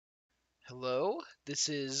Hello, this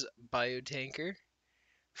is Biotanker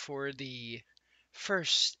for the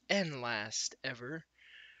first and last ever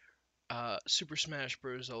Super Smash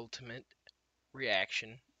Bros. Ultimate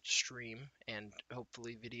reaction stream and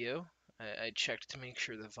hopefully video. I checked to make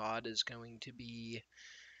sure the VOD is going to be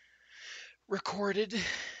recorded,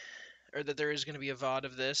 or that there is going to be a VOD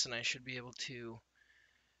of this, and I should be able to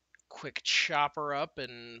quick chop her up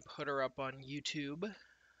and put her up on YouTube.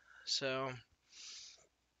 So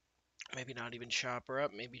maybe not even chop her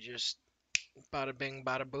up, maybe just bada bing,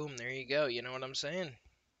 bada boom. There you go. You know what I'm saying?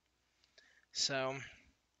 So,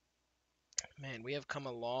 man, we have come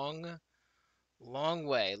a long, long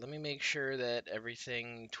way. Let me make sure that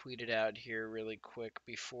everything tweeted out here really quick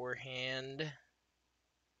beforehand.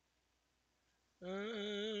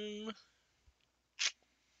 Um,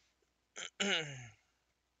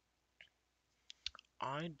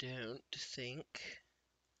 I don't think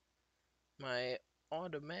my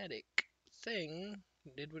automatic thing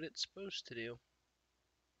did what it's supposed to do.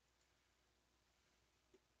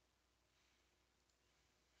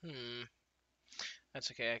 Hmm. That's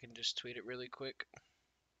okay. I can just tweet it really quick.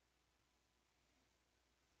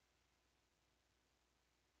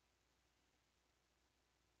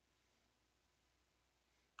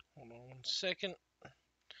 Hold on 1 second.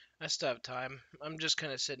 I still have time. I'm just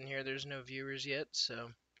kind of sitting here. There's no viewers yet,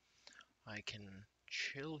 so I can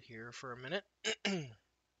chill here for a minute.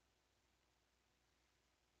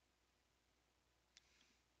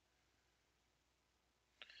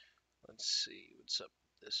 Let's see what's up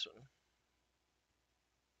with this one.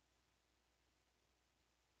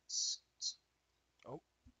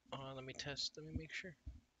 Oh, let me test. Let me make sure.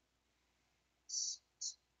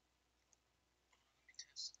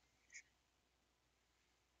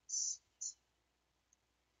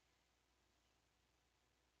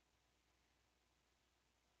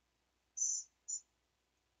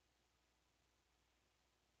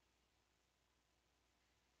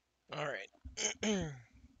 All right.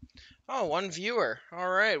 Oh, one viewer. All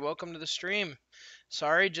right. Welcome to the stream.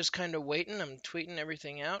 Sorry, just kind of waiting. I'm tweeting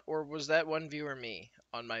everything out. Or was that one viewer me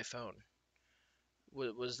on my phone?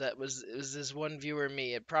 Was this one viewer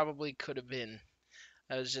me? It probably could have been.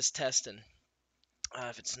 I was just testing.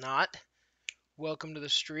 If it's not, welcome to the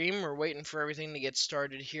stream. We're waiting for everything to get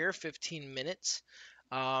started here. 15 minutes.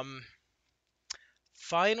 Um,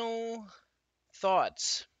 Final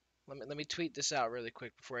thoughts. Let me tweet this out really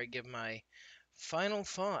quick before I give my final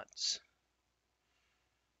thoughts.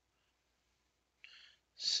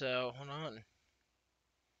 So hold on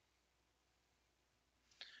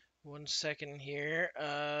 1 second here.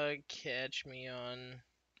 Catch me on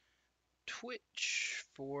Twitch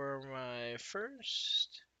for my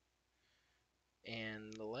first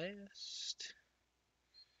and the last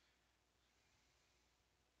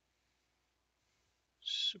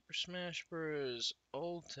Super Smash Bros.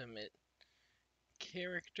 Ultimate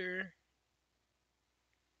character.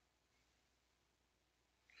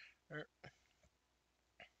 Er,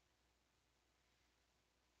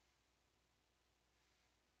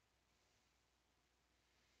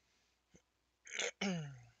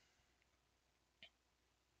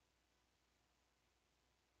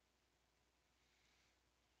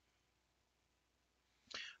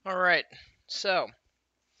 All right, so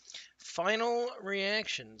final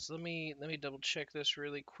reactions. Let me double check this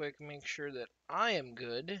really quick. Make sure that I am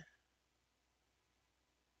good.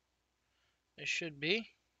 I should be.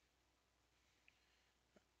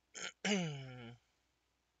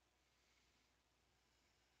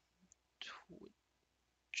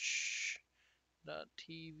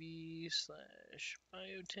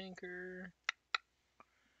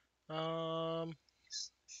 Um,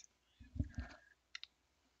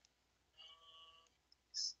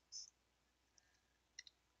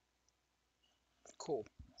 cool.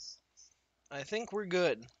 I think we're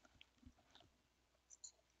good.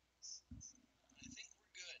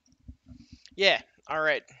 Yeah,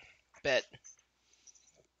 alright. Bet.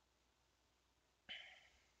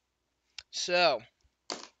 So,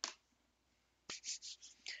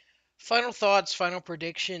 final thoughts, final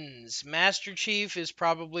predictions. Master Chief is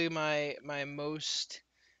probably my most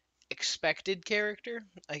expected character.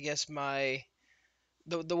 I guess the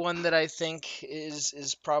one that I think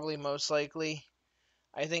is probably most likely.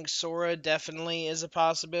 I think Sora definitely is a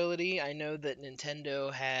possibility. I know that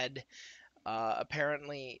Nintendo had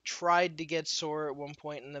apparently tried to get Sora at one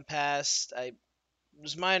point in the past. It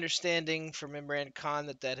was my understanding from Imran Khan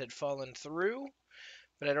that had fallen through,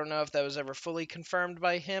 but I don't know if that was ever fully confirmed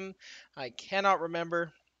by him. I cannot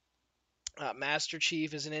remember. Master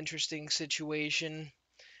Chief is an interesting situation.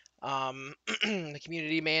 The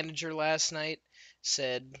community manager last night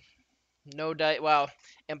said no dice. Well,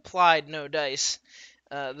 implied no dice.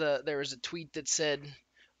 There was a tweet that said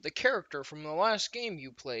the character from the last game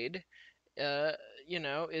you played, uh,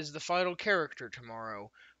 is the final character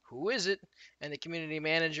tomorrow. Who is it? And the community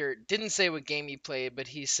manager didn't say what game he played, but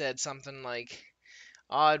he said something like,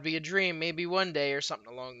 "Oh, it'd be a dream, maybe one day," or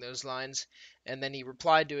something along those lines. And then he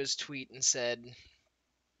replied to his tweet and said,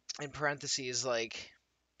 in parentheses, like,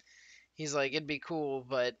 he's like, "It'd be cool,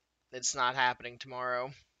 but it's not happening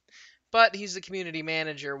tomorrow." But he's the community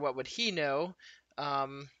manager. What would he know?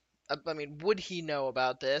 Um, I mean, would he know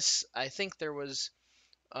about this? I think there was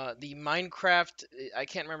the Minecraft. I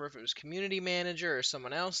can't remember if it was community manager or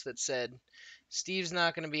someone else that said Steve's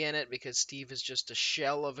not going to be in it because Steve is just a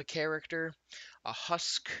shell of a character, a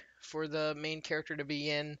husk for the main character to be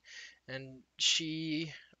in, and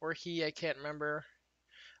she or he, I can't remember.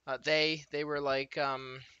 They were like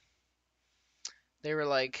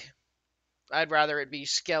I'd rather it be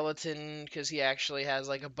skeleton because he actually has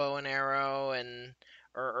like a bow and arrow and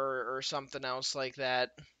or something else like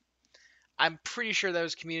that. I'm pretty sure that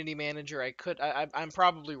was community manager. I'm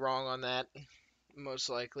probably wrong on that. Most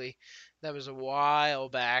likely, that was a while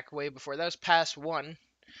back, way before. That was past one.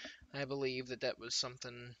 I believe that was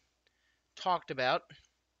something talked about.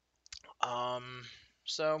 Um,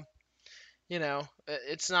 so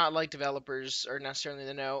it's not like developers are necessarily in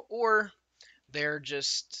the know, or they're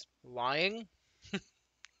just lying.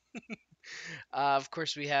 Of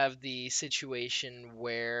course, we have the situation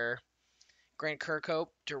where Grant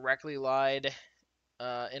Kirkhope directly lied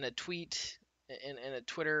in a tweet, in a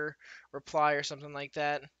Twitter reply or something like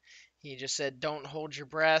that. He just said, "Don't hold your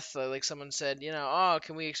breath." Like someone said, "Oh,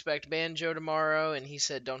 can we expect Banjo tomorrow?" And he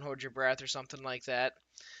said, "Don't hold your breath," or something like that.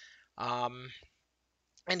 Um,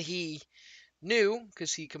 and he knew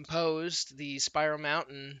because he composed the Spiral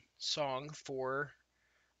Mountain song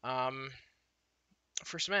um,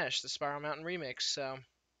 for Smash, the Spiral Mountain remix. So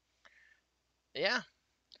yeah,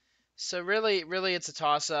 so really, really, it's a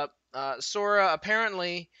toss-up. Sora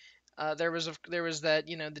apparently, there was that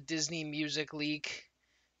the Disney music leak.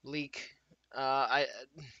 I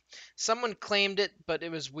Someone claimed it, but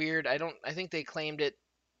it was weird. I think they claimed it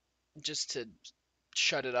just to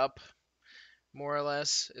shut it up, more or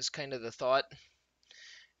less, is kind of the thought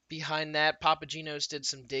behind that. Papagenos did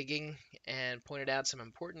some digging and pointed out some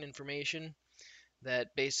important information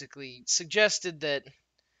that basically suggested that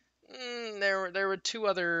there were two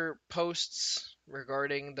other posts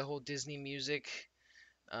regarding the whole Disney music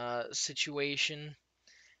situation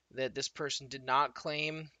that this person did not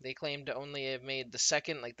claim. They claimed to only have made the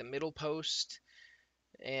second, like the middle post,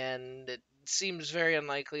 and it seems very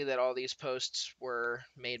unlikely that all these posts were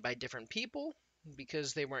made by different people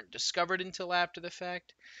because they weren't discovered until after the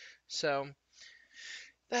fact. So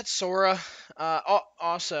that's Sora.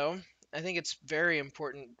 Also, I think it's very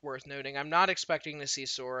important, worth noting. I'm not expecting to see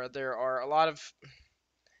Sora. There are a lot of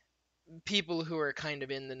people who are kind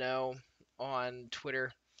of in the know on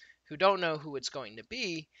Twitter who don't know who it's going to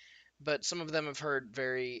be, but some of them have heard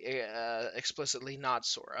very explicitly not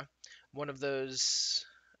Sora. One of those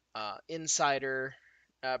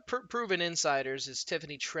proven insiders is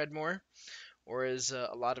Tiffany Treadmore, or as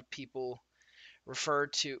a lot of people refer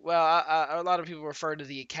to, well, a lot of people refer to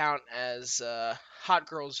the account as Hot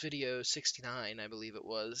Girls Video 69, I believe it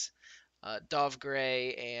was. Dove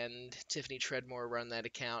Gray and Tiffany Treadmore run that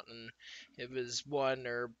account, and it was one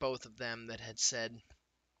or both of them that had said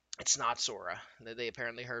it's not Sora. That they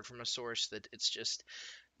apparently heard from a source that it's just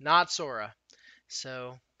not Sora.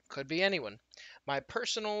 So could be anyone. My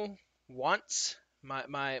personal wants,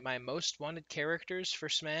 my most wanted characters for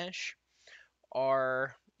Smash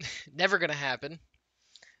are never gonna happen.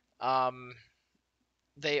 Um,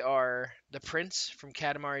 they are the Prince from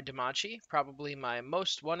Katamari Damacy, probably my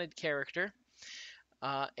most wanted character,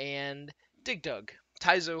 and Dig Dug,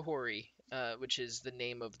 Taizo Hori, which is the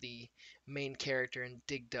name of the main character in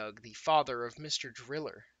Dig Dug, the father of Mr.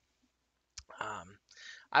 Driller. Um,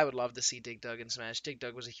 I would love to see Dig Dug in Smash. Dig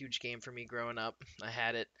Dug was a huge game for me growing up. I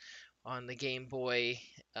had it on the Game Boy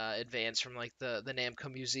Advance from like the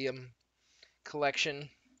Namco Museum collection,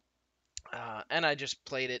 and I just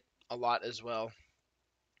played it a lot as well.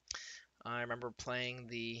 I remember playing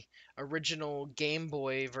the original Game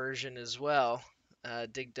Boy version as well.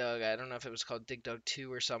 Dig Dug. I don't know if it was called Dig Dug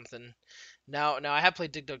 2 or something. Now I have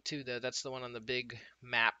played Dig Dug 2 though. That's the one on the big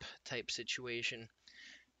map type situation.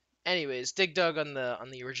 Anyways, Dig Dug on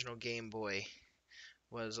the original Game Boy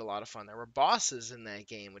was a lot of fun. There were bosses in that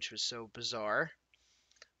game, which was so bizarre.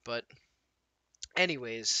 But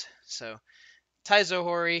anyways, so Taizo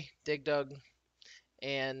Hori, Dig Dug,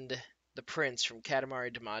 and the Prince from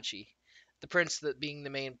Katamari Damacy. The Prince that being the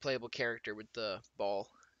main playable character with the ball.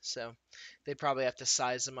 So they'd probably have to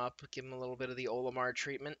size him up, give him a little bit of the Olimar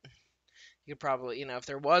treatment. You could probably, if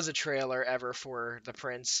there was a trailer ever for the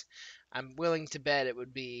Prince, I'm willing to bet it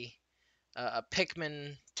would be a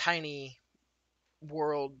Pikmin tiny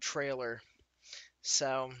world trailer.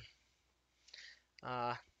 So,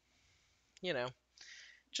 uh, you know,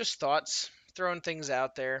 just thoughts, throwing things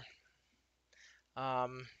out there.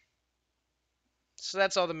 Um, so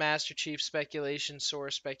that's all the Master Chief speculation,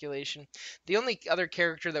 Sora speculation. The only other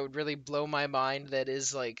character that would really blow my mind that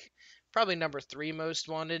is like probably number three most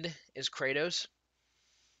wanted is Kratos.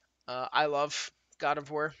 I love God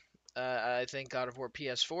of War. I think God of War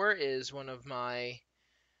PS4 is one of my.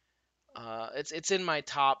 It's in my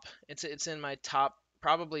top. It's in my top,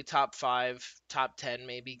 probably top five, top 10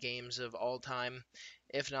 maybe games of all time,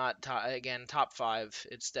 if not again top five.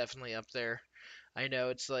 It's definitely up there. I know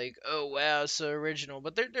it's like, oh wow, so original,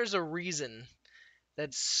 but there's a reason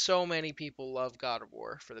that so many people love God of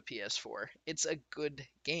War for the PS4. It's a good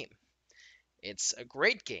game. It's a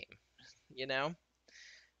great game. You know,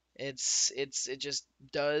 it just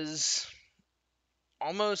does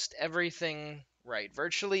almost everything right.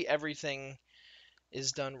 Virtually everything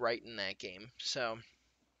is done right in that game. So,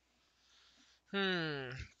 hmm,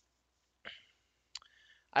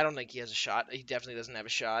 I don't think he has a shot. He definitely doesn't have a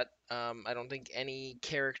shot. I don't think any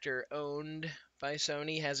character owned by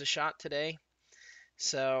Sony has a shot today.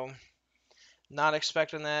 So, not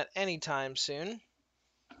expecting that anytime soon.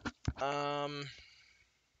 Um,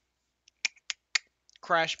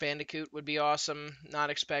 Crash Bandicoot would be awesome. Not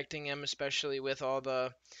expecting him, especially with all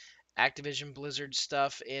the Activision Blizzard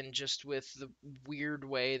stuff and just with the weird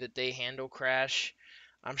way that they handle Crash.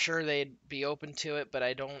 I'm sure they'd be open to it, but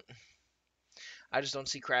I just don't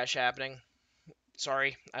see Crash happening.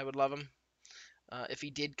 Sorry, I would love him. If he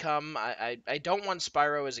did come, I don't want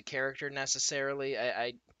Spyro as a character necessarily.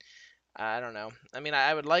 I don't know. I mean,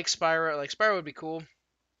 I would like Spyro. Like Spyro would be cool,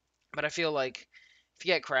 but I feel like if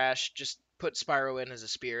you get Crash, just put Spyro in as a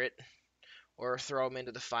spirit or throw him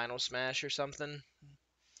into the final Smash or something.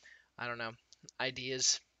 I don't know.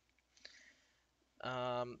 Ideas.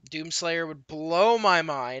 Doomslayer would blow my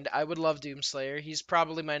mind. I would love Doomslayer. He's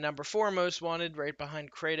probably my number four most wanted, right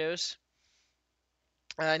behind Kratos.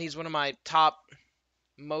 And he's one of my top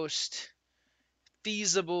most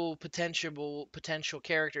feasible potential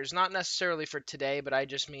characters. Not necessarily for today, but I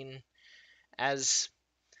just mean as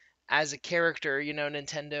as a character.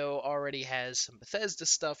 Nintendo already has some Bethesda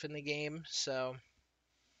stuff in the game, so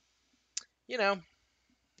you know,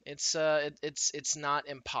 it's not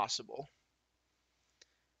impossible.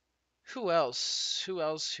 Who else? Who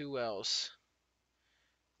else? Who else?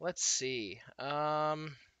 Let's see. I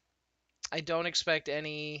don't expect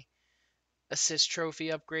any assist trophy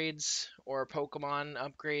upgrades or Pokemon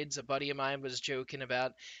upgrades. A buddy of mine was joking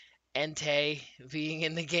about Entei being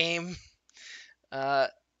in the game. Uh,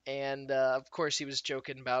 and of course, he was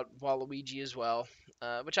joking about Waluigi as well,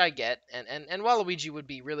 which I get. And Waluigi would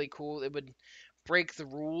be really cool. It would break the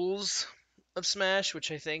rules of Smash,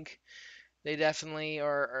 which I think they definitely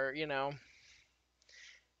are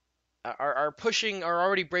pushing, are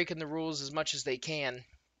already breaking the rules as much as they can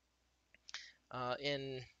uh,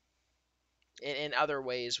 in, in other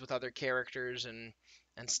ways with other characters and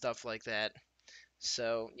stuff like that.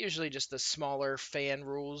 So usually just the smaller fan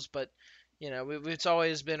rules, but it's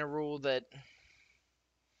always been a rule that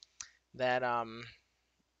non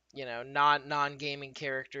gaming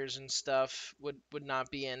characters and stuff would not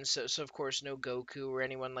be in. So of course no Goku or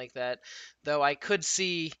anyone like that. Though I could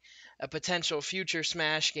see a potential future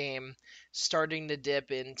Smash game starting to dip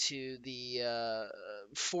into the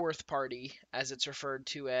fourth party, as it's referred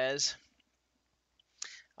to as.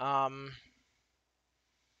 Um,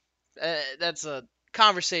 that's a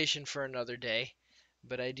conversation for another day.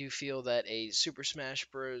 But I do feel that a Super Smash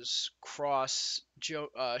Bros.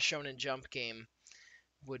 Shonen Jump game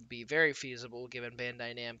would be very feasible given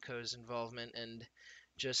Bandai Namco's involvement and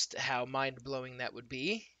just how mind blowing that would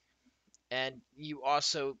be. And you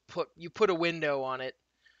also put a window on it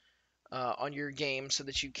on your game so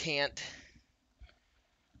that you can't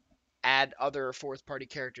add other fourth party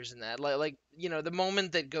characters in that. The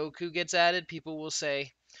moment that Goku gets added, people will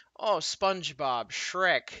say, "Oh, SpongeBob,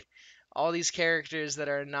 Shrek, all these characters that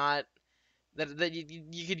are not that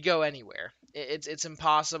you could go anywhere. It's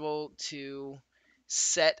impossible to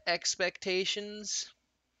set expectations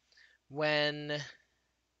when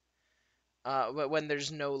when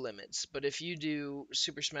there's no limits. But if you do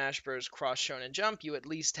Super Smash Bros. Cross Shonen Jump, you at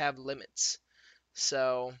least have limits.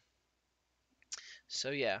 So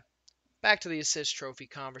yeah. Back to the assist trophy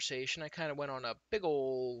conversation. I kind of went on a big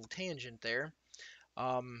old tangent there.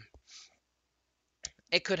 Um,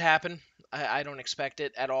 it could happen. I don't expect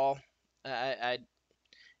it at all. I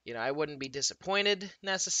I wouldn't be disappointed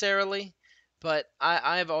necessarily, but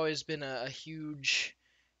I've always been a huge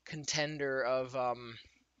contender of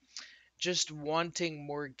just wanting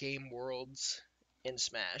more game worlds in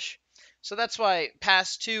Smash. So that's why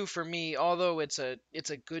Pass 2 for me, although it's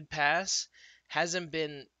a good pass, hasn't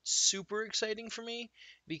been super exciting for me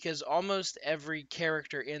because almost every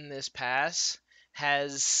character in this pass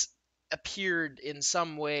has appeared in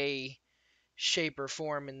some way, shape, or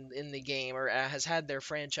form in the game, or has had their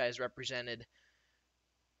franchise represented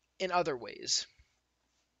in other ways.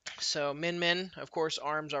 So Min Min, of course,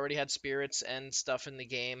 Arms already had spirits and stuff in the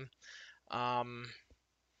game. Um,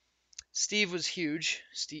 Steve was huge.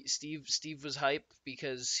 Steve was hype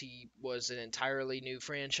because he was an entirely new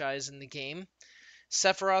franchise in the game.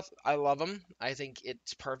 Sephiroth, I love him. I think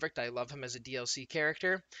it's perfect. I love him as a DLC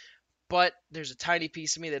character. But there's a tiny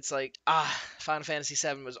piece of me that's like, Final Fantasy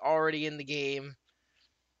VII was already in the game.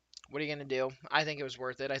 What are you gonna do? I think it was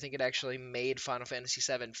worth it. I think it actually made Final Fantasy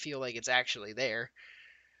VII feel like it's actually there.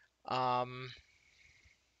 Sephiroth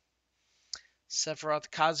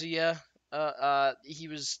Kazuya. He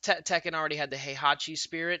was Tekken already had the Heihachi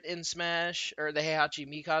spirit in Smash, or the Heihachi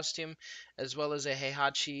Mii costume, as well as a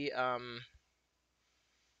Heihachi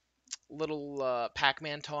little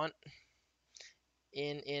Pac-Man taunt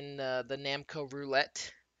in the Namco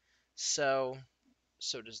Roulette. So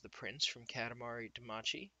does the Prince from Katamari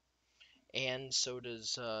Damacy, and so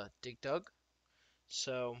does Dig Dug.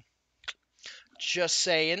 So just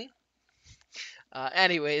saying.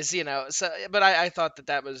 Anyways, but I thought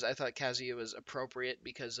I thought Kazuya was appropriate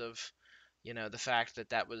because of, the fact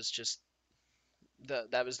that was just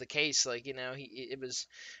that was the case. Like, it was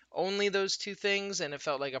only those two things, and it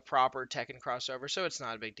felt like a proper Tekken crossover, so it's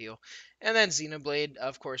not a big deal. And then Xenoblade,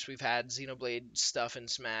 of course, we've had Xenoblade stuff in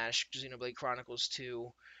Smash. Xenoblade Chronicles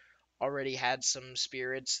 2 already had some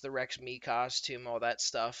spirits, the Rex Mii costume, all that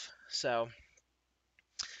stuff. So,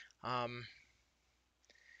 um,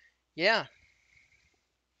 yeah.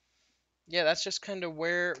 Yeah, that's just kind of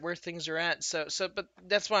where things are at. But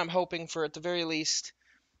that's why I'm hoping for, at the very least,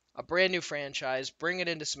 a brand new franchise, bring it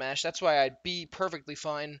into Smash. That's why I'd be perfectly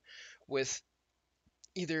fine with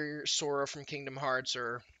either Sora from Kingdom Hearts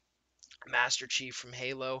or Master Chief from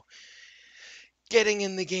Halo getting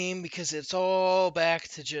in the game, because it's all back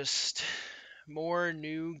to just more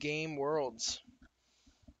new game worlds.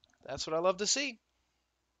 That's what I love to see.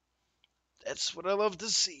 That's what I love to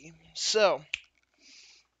see. So,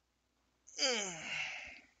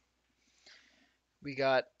 we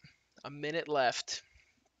got a minute left.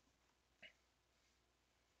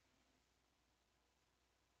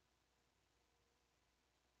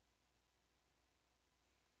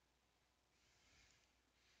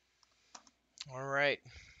 All right.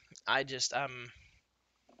 I'm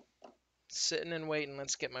sitting and waiting.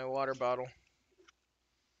 Let's get my water bottle.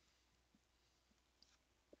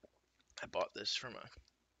 I bought this from a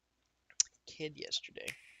kid yesterday.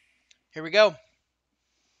 Here we go.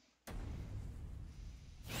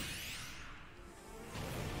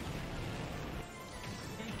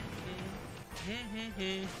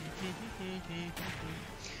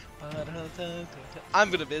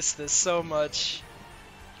 I'm gonna miss this so much.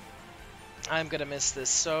 I'm gonna miss this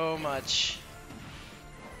so much.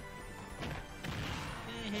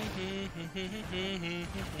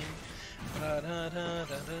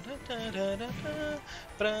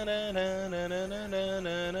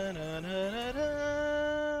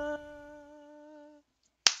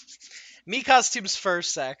 Me costumes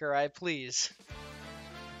first, Sakurai, please.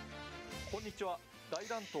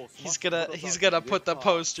 He's gonna put the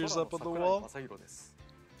posters up on the wall.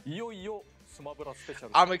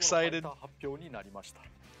 I'm excited.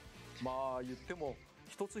 まあ言っても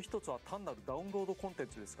一つ一つは単なるダウンロードコンテン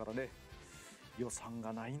ツですからね。予算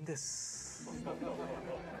がないんです。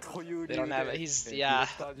という理由で、yeah,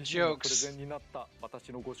 jokes.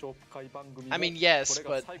 I mean, yes,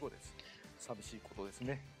 but 寂しいことです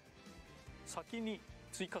ね。先に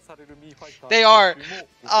they are.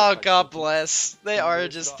 Oh, God bless. They are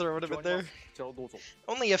just throwing them in there.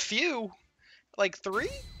 Only a few? Like 3?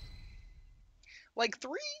 Like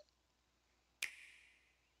 3?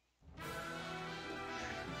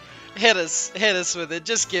 Hit us with it.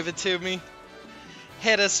 Just give it to me.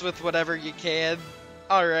 Hit us with whatever you can.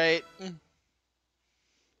 Alright.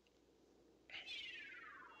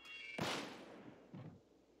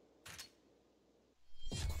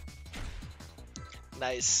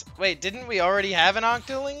 Nice. Wait, didn't we already have an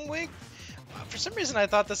Octoling wig? For some reason I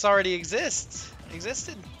thought this already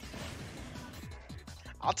existed.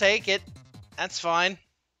 I'll take it. That's fine.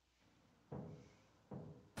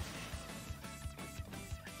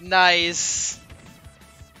 Nice.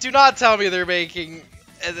 Do not tell me they're making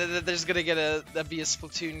that there's gonna get be a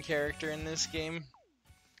Splatoon character in this game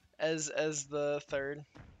as the third.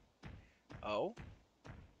 Oh.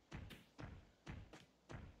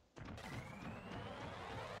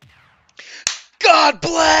 God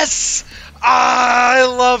bless! Ah, I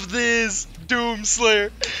love this!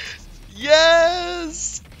 Doomslayer!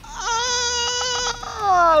 Yes!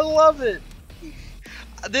 Ah, I love it!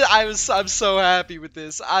 I'm so happy with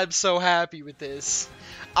this. I'm so happy with this.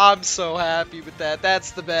 I'm so happy with that.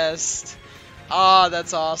 That's the best. Ah,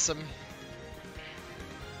 that's awesome.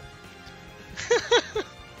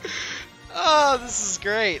 Oh, this is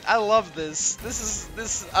great. I love this. This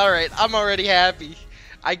is alright, I'm already happy.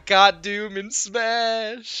 I got Doom in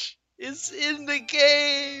Smash. It's in the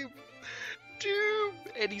game. Doom.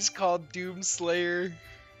 And he's called Doom Slayer.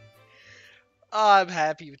 Oh, I'm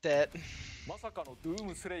happy with that. まさかのドゥー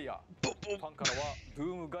ムスレイヤー。ファンからはドゥ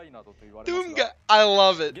ームガイなどと言われ Doom ます guy. が、 I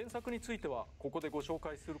love it. 原作についてはここでご紹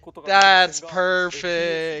介することができま That's せんが、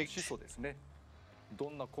perfect. 始祖ですね。ど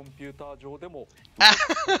んなコンピューター上でも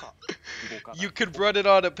You could run it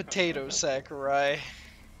on a potato, Sakurai.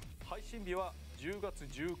 配信日は10月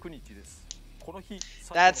19日です。この日、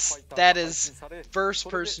that is first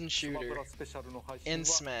person shooter in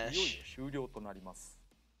Smash. 終了となります。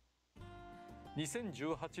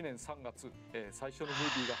2018年3月、最初のム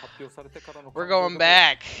ービーが発表されてからの We're going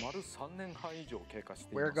back. 丸3年半以上経過し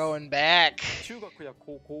ています。 We're going back. 中学や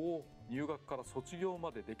高校を入学から卒業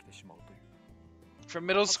までできてしまうという。 From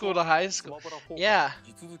middle school to high school. Yeah.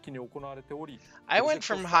 I went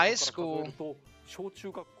from high school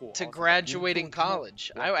to graduating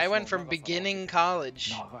college. I went from beginning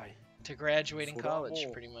college to graduating college,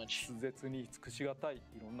 pretty much. I mean,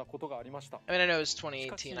 I know it's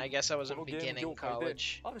 2018. I guess I wasn't beginning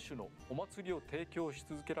college.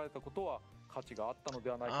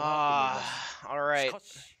 Ah, alright.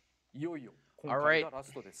 Alright.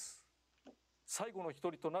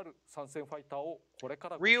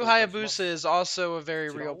 Ryu Hayabusa is also a very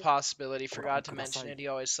real possibility. Forgot to mention it. He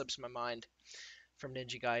always slips my mind. From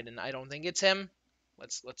Ninja Gaiden. I don't think it's him.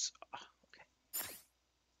 Let's okay.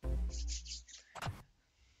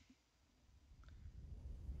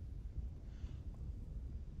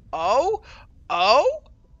 Oh? Oh?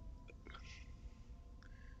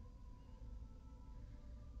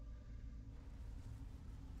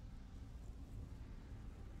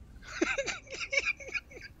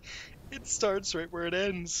 It starts right where it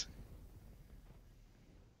ends.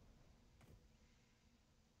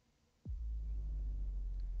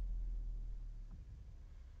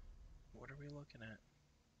 What are we looking at?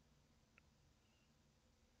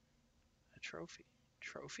 A trophy.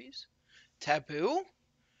 Trophies? Taboo?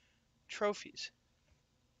 Trophies.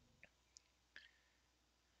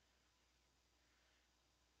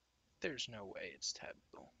 There's no way it's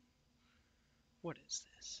taboo. What is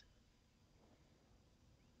this?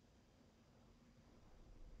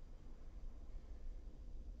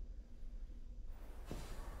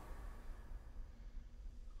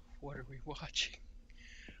 What are we watching?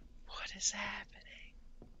 What is happening?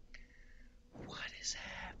 What is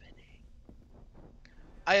happening?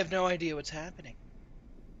 I have no idea what's happening.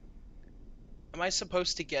 Am I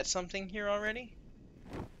supposed to get something here already?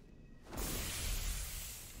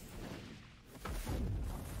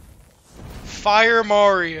 Fire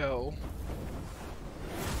Mario.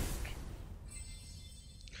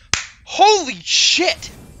 Holy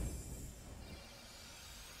shit!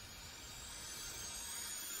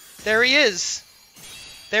 There he is.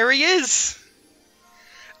 There he is.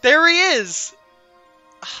 There he is.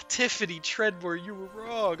 Ah, Tiffany Treadmore, you were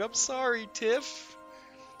wrong. I'm sorry, Tiff.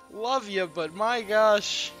 Love you, but my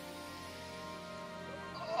gosh.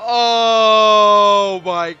 Oh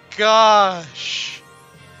my gosh.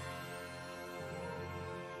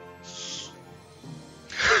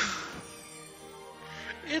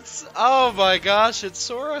 It's, oh my gosh, it's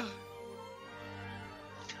Sora.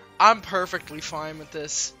 I'm perfectly fine with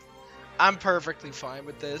this. I'm perfectly fine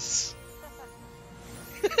with this.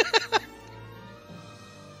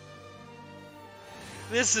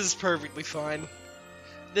 This is perfectly fine.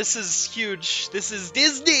 This is huge. This is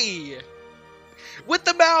Disney! With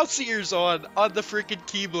the mouse ears on the freaking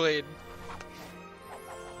Keyblade.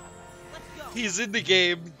 He's in the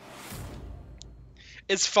game.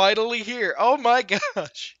 It's finally here. Oh my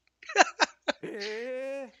gosh.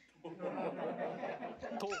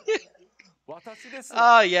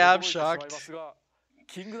 Oh yeah, I'm shocked.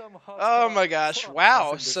 Oh my gosh,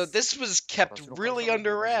 wow. So this was kept really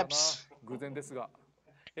under wraps.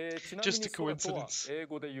 Just a coincidence.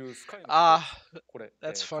 Ah,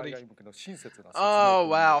 that's funny. Oh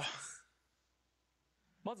wow.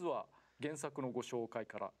 まずは原作のご紹介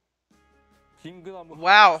から。キングダム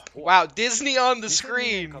Wow, wow, Disney on the 2002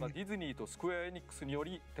年 screen. からディズニーとスクエアエニックスによ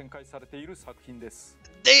り展開されている作品です。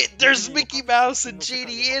There's Mickey Mouse and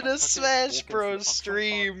JD in a Smash Bros.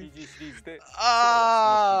 stream.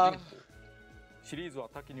 Ah,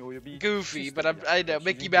 goofy, but I know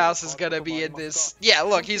Mickey Mouse is gonna be in this. Yeah,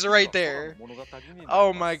 look, he's right there.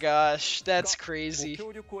 Oh my gosh, that's crazy. ご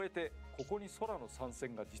協力を得てここに空の参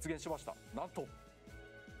戦が実現しました。なんと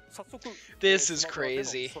早速 This is スマブラでの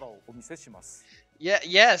crazy. 空をお見せします。 Yeah,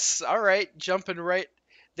 yes, all right, jumping right.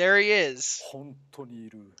 There he is. 本当にい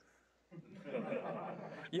る。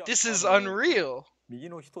いや、 This is unreal. 右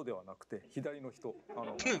の人ではなくて左の人。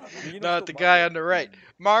Not the guy on the right.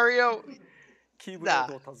 Mario. キーブレー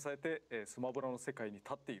ドを携えてスマブラの世界に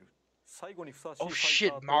立っている。最後にふさわしい Oh ファイ shit,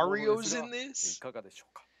 ターというもの Mario's ですが in this? いかがでしょ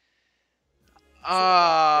うか。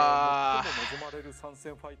 Ah, 最も望まれる参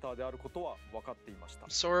戦ファイターであることは分かっていました。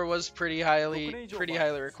 Sora was pretty 6 highly 年以上 pretty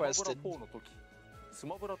前 highly スマブラ requested. 4の時ス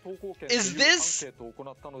マブラ投稿権というア Is ン this? ケートを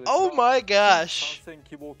行ったのですが Oh my 参 gosh. 戦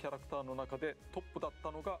希望キャラクターの中でトップだった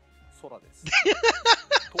のがソラです。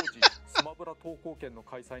当時スマブラ投稿権の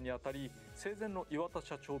開催にあたり生前の岩田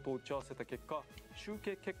社長と打ち合わせた結果集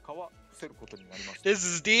計結果は伏せることになりました。 This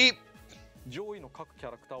is deep. 上位の各キャ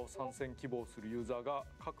ラクターを参戦希望するユーザーが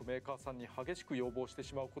各メーカーさんに激しく要望して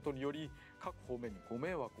しまうことにより各方面にご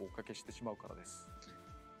迷惑をおかけしてしまうからです。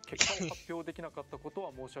結果を発表できなかったこと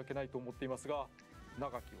は申し訳ないと思っていますが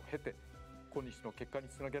長きを経て今日の結果に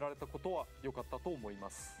つなげられたことは良かったと思いま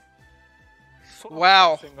す。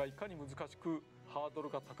 Wow. 戦がいかに難しくハードル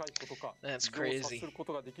が高いことか That's 自分を察 crazy. するこ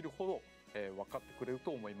とができるほど、分かってくれる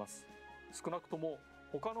と思います。少なくとも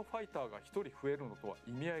他のファイターが1人増えるのとは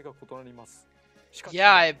意味合いが異なります。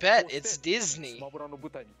 Yeah, I bet it's Disney. スマブラの舞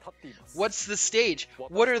台に立っています。 What's the stage?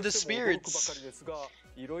 What are the 私としても驚くばか spirits? りですが、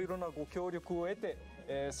いろいろなご協力を得て、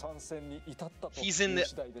参戦に至ったという He's in the-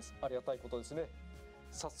 次第です。ありがたいことですね。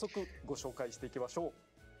早速ご紹介していきましょ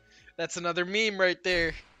う。 That's another meme right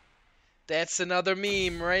there. That's another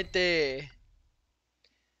meme right there.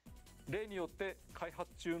 例によって開発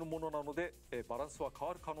中のものなので、バランスは変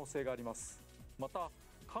わる可能性があります。また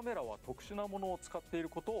カメラは特殊なものを使っている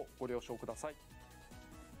ことをご了承ください。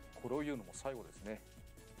これを言うのも最後ですね。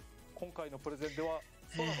今回のプレゼンでは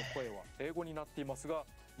空の声は英語になっていますが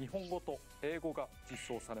日本語と英語が実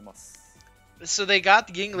装されます。 So they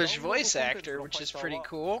got the English voice actor, which is pretty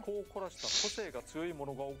cool. こう凝らした個性が強いも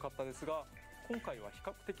のが多かったですが今回は比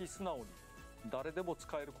較的素直に誰でも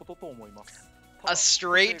使えることと思います。 A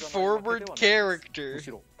straightforward む character. し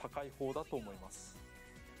ろ高い方だと思います。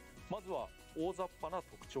まずは大雑把な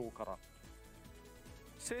特徴から。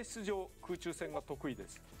性質上空中戦が得意で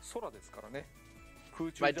す。空ですからね。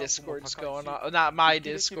空中 My ジャンプも Discord's 高い going し on. Not my 息で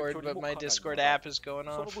きる距 Discord, 離 but も my かなり Discord 長い。 app is going そ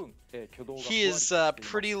の off. 分、挙動が He is ふわ a りと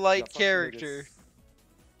してい pretty ます。 light 優しめで character. す。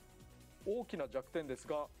大きな弱点です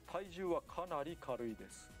が体重はかなり軽いで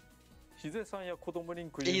す。ヒゼさんや子供リ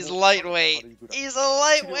ンクより He's もかなり軽 lightweight. いぐらい。 He's a 質量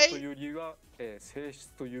と lightweight. いう理由は、性質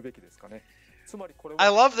というべきですかね。つまりこれ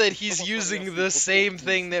I は love that he's using the same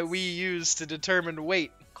thing that we use to determine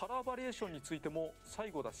weight. カラーバリエーションについても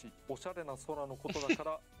最後だしおしゃれな空のことだか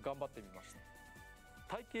ら頑張ってみまし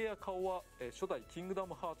た。体型や顔は、初代キングダ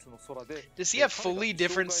ムハーツの空で Does he have fully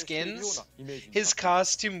different skins? His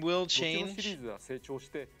costume will どっちのシリ change. ーズは成長し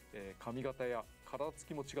て、髪型や体つ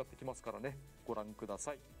きも違ってきますからね。ご覧くだ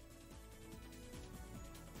さい。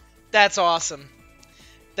 That's awesome.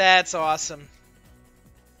 That's awesome.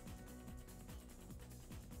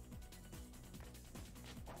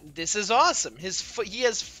 This is awesome. He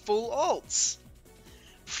has full alts.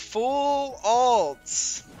 Full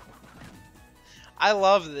alts. I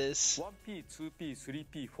love this.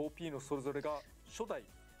 1P、2P、3P、4P のそれぞれが初代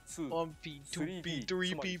 1P, 2P, 3D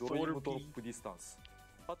つまり 3P, ドリームドロ 4P. ップディスタンス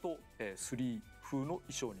あと、3風の衣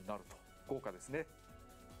装になると豪華ですね。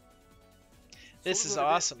 This is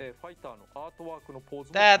awesome. ファイターのアートワークのポーズ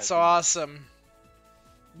も That's awesome.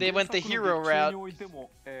 They went the hero 原作の劇中 route. において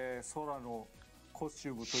も、空のコスチ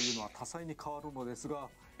ュームというのは多彩に変わるのですが、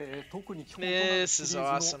特に基本となるシリーズの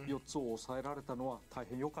This is awesome. 4つを抑えられたのは大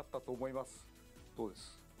変良かったと思います。どうで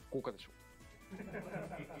す？豪華でしょう。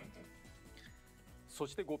そ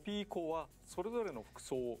して 5P 以降はそれぞれの服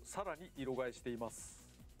装をさらに色替えしています。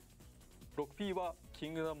 6P はキ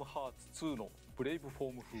ングダムハーツ2のブレイブフォ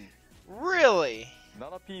ーム風。 Really?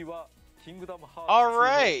 7P はキングダムハーツ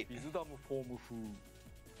Alright. 2のビズダムフォーム風。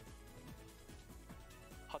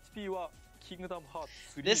8P はキングダムハー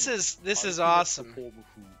ツ3 This is のアルティメット awesome. フォーム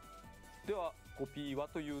風。では 5P は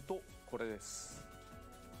というとこれです。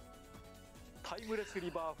タイムレスリ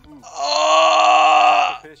バー風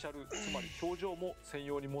Oh, フェイシャル、つまり表情も専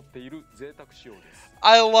用に持っている贅沢仕様です。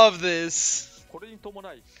 I love this. これに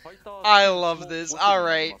伴いファイター I スーツも love this. 5種類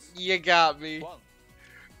あり Alright, ます。 you got me.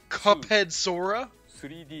 1、Cuphead Sora?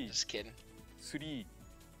 3D、Just kidding. 3、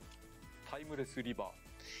タイムレスリバー。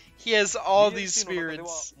 He has all these DLC の中では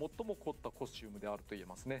spirits. 最も凝ったコスチュームであると言え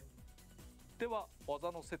ますね。では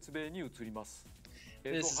技の説明に移ります。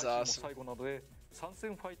映 This 像 is 配 awesome. 信も最後なので参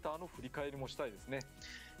戦ファイターの振り返りもしたいですね。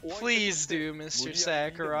 Please do, Mr.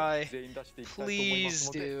 Sakurai. 全員出していきたいと思います Please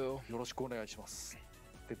ので do. よろしくお願いします。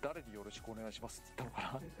で、誰によろしくお願いしますって言ったの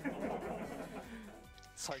かな。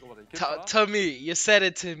最後までいけるかな。 To me, you said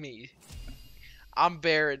it to me. I'm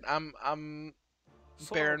bearing. I'm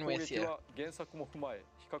空 bearing の攻 with 撃 you. は原作も踏まえ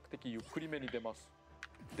比較的ゆっくりめに出ます。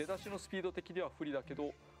出だしのスピード的には不利だけ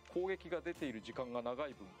ど攻撃が出ている時間が長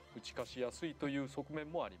い分打ち勝ちやすいという側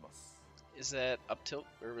面もあります。 Is that up tilt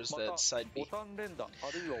or was また that side ボ B? タン連打あ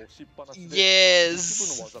るいは押しっぱなしで一部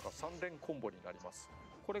Yes. の技が3連コンボになります。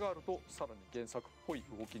これがあるとさらに原作っぽい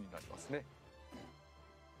動きになりますね。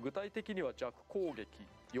具体的には弱攻撃、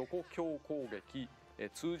横強攻撃、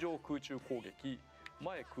通常空中攻撃、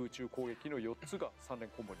前空中攻撃の4つが3連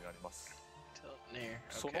コンボになります。 Tilt near.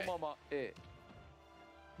 その Okay. まま A、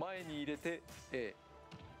 前に入れて A、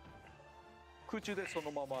 空中でそ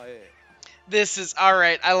のまま A、 This is all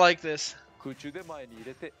right. I like this. 空中で前に入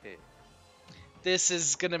れて A。 This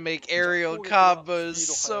is gonna make aerial 弱攻撃は combos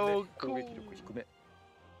スピード so 速め、攻 cool. 撃力低め。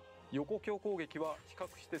横強攻撃は比較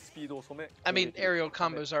してスピードを染め、 I mean, 攻撃力 aerial 高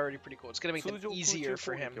め。 combos are already pretty cool. It's gonna make 通 them 常空 easier 中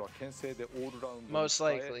for 攻 him, 撃は牽制でオールラウンドに most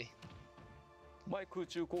使え、 likely. 前空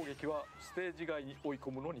中攻撃はステージ外に追い込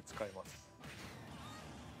むのに使えます。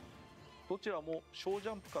どちらも小ジ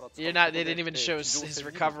ャンプから使う You're こと not. で They didn't even 地 show 上 his 戦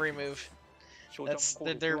に recovery move. 小ジャン That's プ攻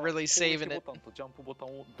撃 they're は really saving 攻撃 it. ボタンとジャンプボタン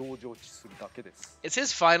を同時落ちするだけです。 Is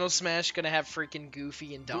his final smash gonna have freaking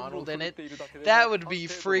Goofy and ブンブン Donald in 振っ it? ているだけでも That would be ある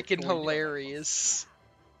程度の freaking 脅威にはなります。 hilarious.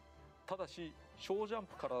 ただし小ジャン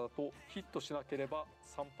プからだとヒットしなければ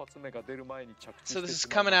3発目が出る前に着地 So して this is し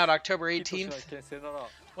まい coming ま out す。 October ヒットしない 18th, 牽制なら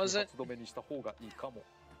was 2 it? 発止めにした方がいいかも。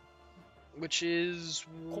 Which is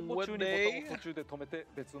コンボ what 中にボタン day? を途中で止めて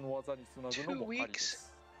別の技につなぐのもありです。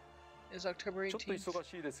 Is October ちょっと 18th? 忙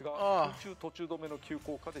しいですが、ああ空中途中止めの急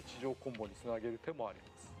降下で地上コンボにつなげる手もありま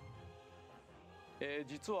す。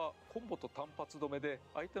実はコンボと単発止めで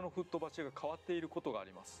相手の吹っ飛ばしが変わっていることがあ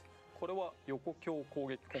ります。これは横強攻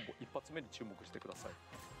撃コンボ一発目に注目してください。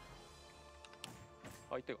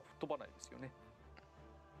相手が吹っ飛ばないですよね。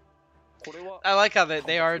これは I like how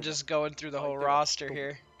they are just going through the whole roster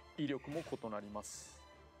here. 威力も異なります。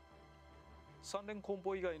3連コン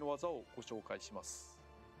ボ以外の技をご紹介します。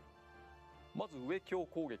まず上強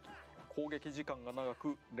攻撃、攻撃時間が長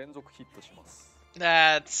く連続ヒットします。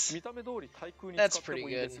 That's 見た目通り対空に That's 使っても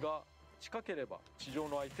いい pretty ですが、近ければ地上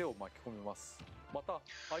の相手を巻き込めます。また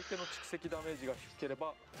相手の蓄積ダメージが低けれ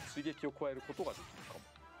ば追撃を加えることができるかも。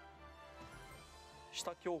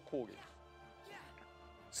下強攻撃、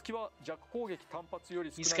隙は弱攻撃単発よ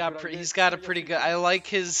り少 he's ない got ぐらいで he's got a pretty good. I like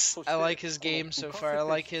そ his して I like his この game so 浮か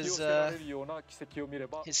far. I せて like 引き his 寄せられるような軌跡を見れ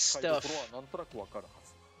ば his 使いど stuff. ころはなんとなくわかるは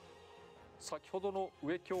ず。先ほどの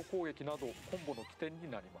上強攻撃などコンボの起点に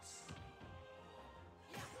なります。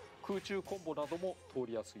空中コンボなども通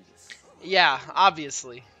りやすいです。 Yeah,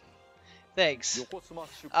 obviously. Thanks. 横スマ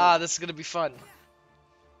ッシュ攻 Ah, 撃 this is gonna be fun.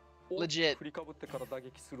 を legit 振りかぶってから打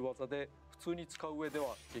撃する技で普通に使う上で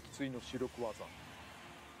は撃墜の主力技。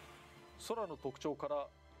空の特徴から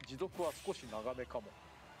持続は少し長めかも。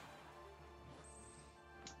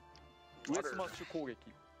上スマッシュ攻撃、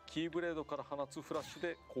キーブレードから放つフラッシュ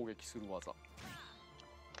で攻撃する技。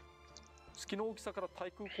隙の大きさから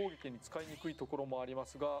対空攻撃に使いにくいところもありま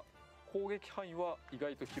すが、攻撃範囲は意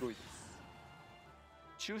外と広いです。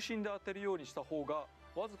中心で当てるようにした方が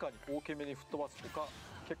わずかに大きめに吹っ飛ばすほか、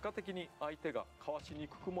結果的に相手がかわしに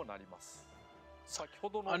くくもなります。先ほ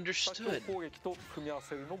どの下 Understood 強攻撃と組み合わ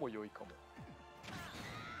せるのも良いかも。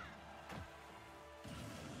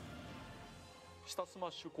下スマ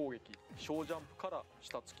ッシュ攻撃、小ジャンプから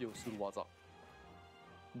下突きをする技。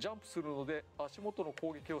ジャンプするので足元の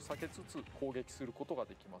攻撃を避けつつ攻撃することが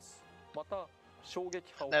できます。また衝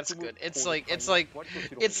撃波を That's 含む good. It's 攻 like 撃 it's 範囲 like は割と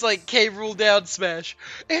広めです。 it's like K rule down smash.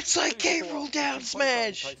 It's like とい K うことは rule down 敵ファイター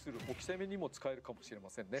に smash. 対する置き攻めにも使えるかもしれま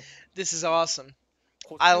せんね。 This is awesome.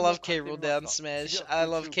 こち I らも love 書 K いてみ rule ま down した。 smash. 次は I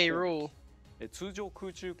空 love 中 K 攻撃。 rule. 通常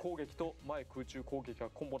空中攻撃と前空中攻撃が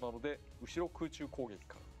コンボなので後ろ空中攻撃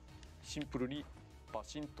からシンプルにバ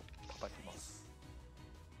シンと叩きます。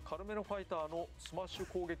軽めのファイターのスマッシュ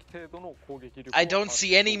攻撃程度の攻撃力は I ある don't で see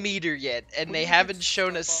しょう。 any meter yet, and they haven't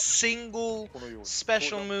shown a single このように special 小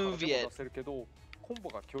ジャンプから move でも yet. 出せるけどコンボ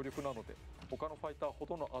が強力なので他のファイターほ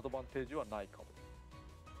どのアドバンテージはないかも。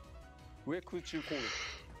上空中攻撃、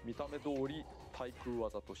見た目通り対空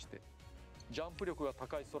技として、ジャンプ力が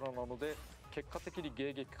高い空なので結果的に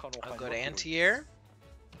迎撃可能範囲が広いです。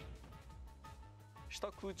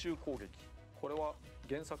下空中攻撃、これは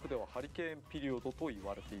原作ではハリケーンピリオドと言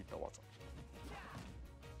われていた技。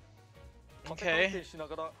Okay. しな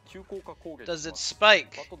がら急降下攻撃。 Does it spike?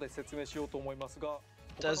 後で説明しようと思いますが、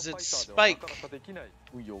 Does it 他のファイ spike? ターではなかなかできない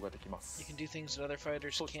運用ができます。 You can do things that other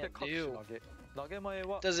fighters そして can't 各種 do. 投げ前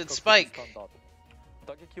は Does it 比較的 spike? スタンダード。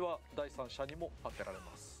打撃は第三者にも当てられ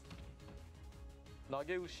ます。投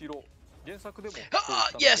げ後ろ、原作でも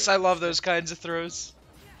Yes, I love those kinds of throws.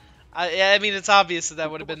 I mean, it's obvious that that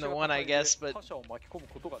would have been the one, I guess, but 他者を巻き込む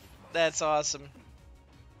ことができます。 that's awesome.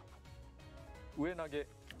 上投げ、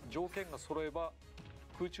条件が揃えば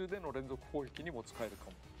空中での連続攻撃にも使えるか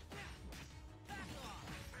も。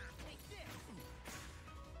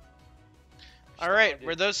 Alright,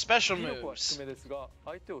 were those special 威力は moves? 低めですが、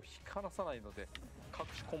相手を引き離さないので各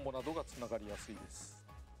種コンボなどがつながりやすいです。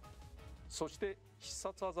そして必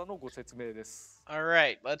殺技のご説明です。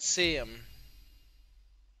 Alright, let's see him.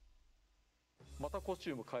 またコスチ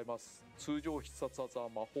ューム変えます。通常必殺技は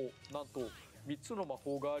魔法、なんと3つの魔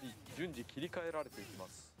法があり順次切り替えられていきま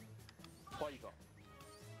す。ファイガ、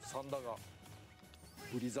サンダガ、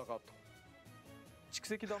ブリザガと蓄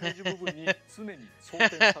積ダメージ部分に常に装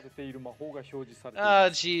填されている魔法が表示されてい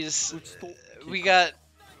ます。 Oh, jeez. 打つと We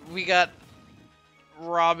got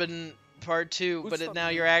Robin Part 2, but now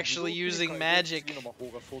you're actually using magic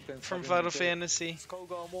from Final Fantasy. 使う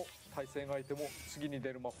側も対戦相手も次に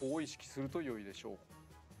出る魔法を意識すると良いでしょ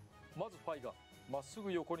う。まずファイがまっす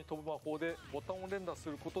ぐ横に飛ぶ魔法でボタンを連打す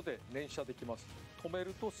ることで連射できます。止め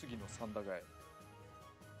ると次のサンダガへ。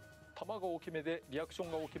球が大きめでリアクショ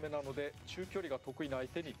ンが大きめなので中距離が得意な相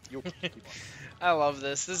手によく効きます。I love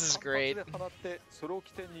this. This is great. 単発で放ってそれを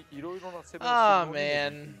起点にいろいろな攻めをする Oh のによく効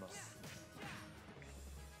man. きます。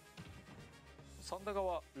サンダガ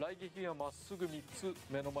は雷撃がまっすぐ3つ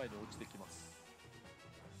目の前に落ちてきます。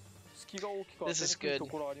隙が大きく当てにくいと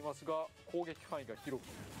ころはありますが攻撃範囲が広く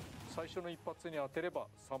最初の一発に当てれば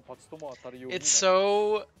3発とも当たるようになります。 It's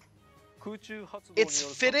so 空中発動による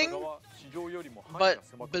It's サンダ fitting, ガは地上よりも範囲 but が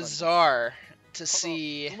狭くなります。 bizarre to た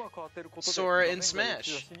see だうまく当てることで Sora 画 in 面外の打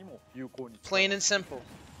ち Smash. 出しにも有効に使え Plain ま and す。 simple.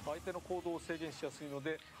 相手の行動を制限しやすいの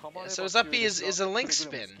でハマれば So his 強い up で B す is が a link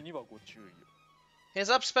くれぐれも spin. 隙にはご注意を。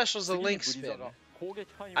 His up special is a 次に link ブリザ spin. が攻撃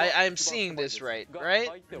範囲は I'm 一番 seeing 狭い this です right, が right?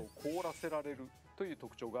 相手を凍らせられるという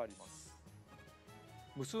特徴があります。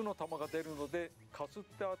無数の弾が出るのでかすって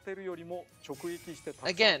当てるよりも直撃してたくさん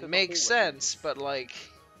当てた Again, 方が makes いいです sense, but like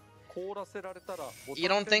凍らせられたら You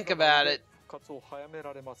don't think about it 復活を早め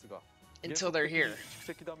られますが until they're here. 蓄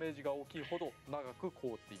積ダメージが大きいほど長く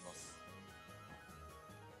凍っています。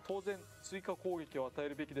当然追加攻撃を与え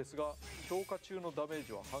るべきですが強化中のダメー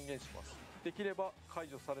ジは半減します。できれば解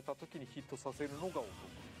除された時にヒットさせるのがお得。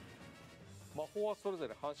魔法はそれぞ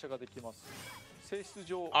れ反射ができます。性質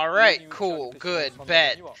上 Alright, cool, good,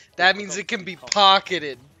 bet. That means it can be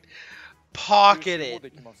pocketed. Pocketed.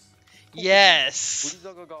 できます。 Yes. ブリ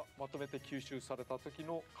ザガがまとめて吸収された時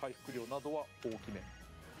の回復量などは大きめ。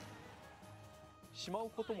しまう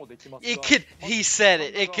こともできますが It could, he said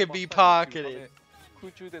it, it could be pocketed.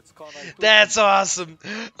 空中で使わないと That's awesome.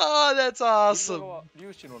 Oh, that's ブリザガ awesome. は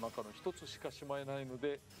粒子の中の一つしかしまえないの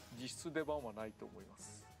で実質出番はないと思いま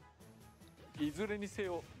す。いずれにせ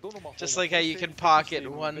よどの魔法も Just like how you can pocket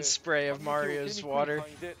one spray of Mario's water.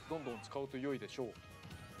 どんどん使うと良いでしょう。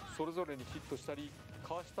それぞれにヒットしたり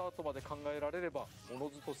かわした後まで考えられればおの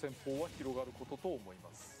ずと戦法は広がることと思い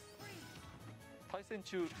ます。対戦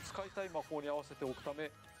中使いたい魔法に合わせておくた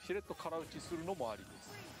めしれっと空打ちするのもありで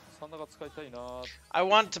す。サンダが使いたいな。 I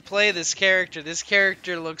want to play this character. This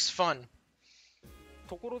character looks fun.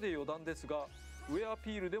 ところで余談ですが上ア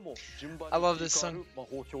ピールでも順番 I に love 切り this 替わる song. 魔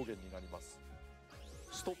法表現になります。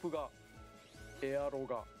ストップがエアロ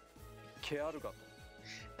がケアルガと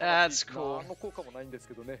That's cool. 何の効果もないんです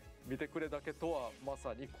けどね。見てくれだけとはま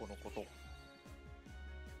さにこのこと。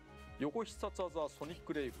横必殺技はソニッ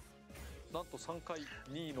クレイブ。なんと3回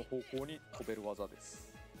2位の方向に飛べる技で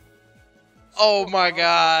す。 Oh my 飛び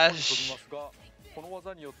gosh. ますがこの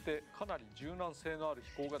技によってかなり柔軟性のある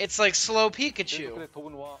飛行ができ It's like slow 連続 Pikachu. で飛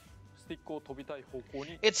ぶのはスティックを飛びたい方向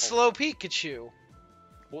に It's slow Pikachu.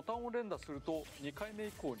 ボタンを連打すると2回目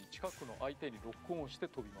以降に近くの相手にロックオンして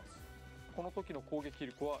飛びます。この時の攻撃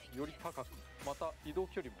力はより高くまた移動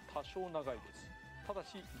距離も多少長いです。ただ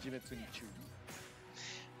し自滅に注意。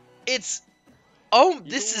 It's oh,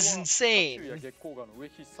 this is insane.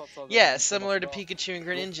 Yeah, similar to Pikachu and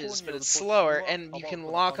Greninjas, but it's slower, and you can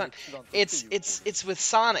lock on. It's with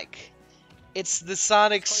Sonic. It's the 使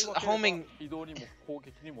Sonic's い分ければ homing 移動にも攻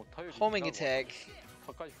撃にも頼りになるわ homing け attack. です。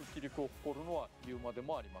高い復帰力を誇るのは言うまで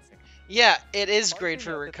もありません。 Yeah, it is 相手 great に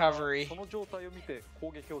for 当てたら recovery. その状態を見て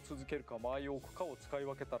攻撃を続けるか間合いを置くかを使い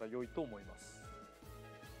分けたら良いと思います。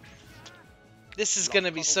 This is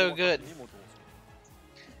gonna be so 落下のごま good. かしにもどうぞ。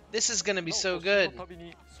 This is gonna be なお so 突進 good. のたび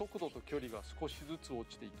に速度と距離が少しずつ落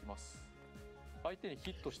ちていきます。相手に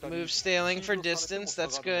ヒットしたり Move scaling シ for ールドされても distance. 下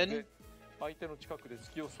That's がるの good. で相手の近くで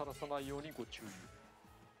隙をさらさないようにご注意。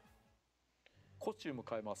コスチューム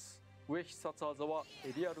変えます。上必殺技は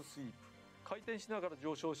エリアルスイープ。回転しながら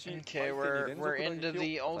上昇し、 Okay, 相手に we're 連 we're 続打 into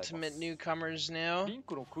撃 the を与えま ultimate す。 newcomers now. リン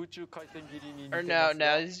クの空中回転切りに似て Or ま no, す no.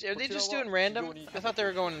 が、 Are こ they ちら just は doing 非 random? 常に I thought they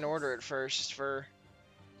were going in order at first for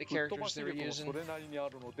the 吹っ飛ば characters し they were 力も using. それなりにあ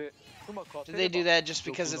るので、うまく当て Did れ they do ば that just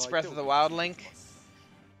上 because 空 it's の Breath 相 of 手 the を Wild 撃ち抜 Link? きます。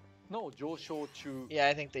なお上昇中、 Yeah,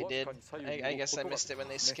 I think they わず did. かに左右 I に動 guess く I ことが missed it で when き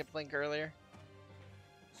they ますね。 skipped Link earlier.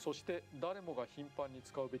 そして誰もが頻繁に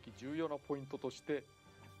使うべき重要なポイントとして、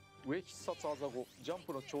上必殺技後、ジャン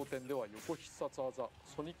プの頂点では横必殺技、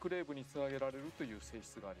ソニックレーブにつなげられるという性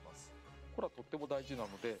質があります。これはとっても大事な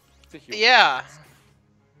ので、ぜひ。Yeah.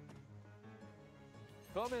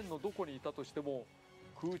 画面のどこにいたとしても、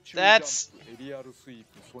空中ジ That's ャンプ、エリアルスイー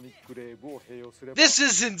プ、ソニックレーブを併用すれば、 This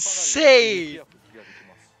is かなりの攻撃 insane. や復帰ができ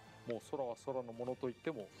ます。もう空は空のものと言っ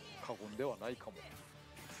ても過言ではないかも。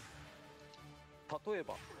例え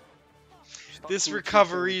ば、 This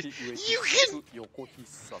recovery, you can 横必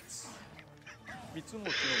殺。3つのうち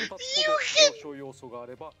の2つほど You 上昇要素があ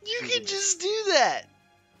れば you 十 can 分です。 just do that.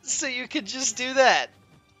 So you can just do that.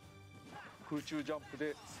 空中ジャンプ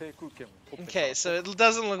で制空権を取って Okay, so it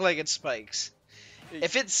doesn't look like it spikes.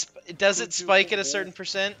 If does it spike at a certain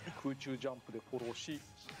percent? 空中ジャンプでフォローし、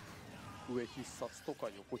上必殺とか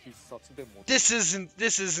横必殺で戻る。 This is 上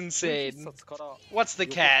必 insane. 殺から What's the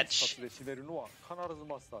横必 catch? 殺で締めるのは必ず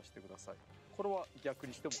マスターしてください。これは逆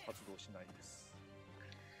にしても発動しないです。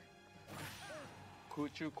空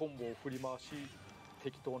中コンボを振り回し、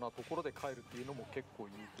適当なところで帰るっていうのも結構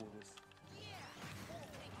有効です。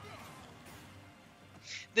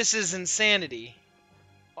 This is insanity.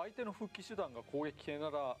 相手の復帰手段が攻撃系な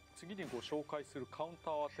ら、次にご紹介するカウン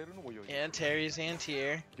ターを当てるのも良いです。 Yeah, Terry's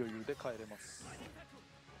anti-air. 余裕で帰れます。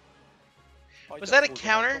 Was that a 相手はそうじ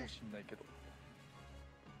ゃない counter? かもしれないけど。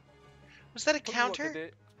 Was that a というわけ counter?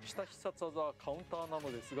 で、下必殺技はカウンターな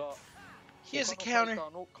のですが、 He has a 他のファイ counter. ター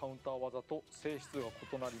のカウンター技と性質が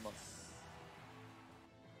異なります。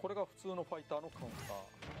これが普通のファイターのカウンター。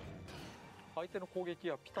相手の攻撃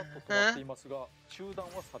はピタッと止まっていますが、中断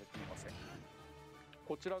はされていません。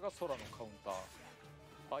こちらが空のカウンター。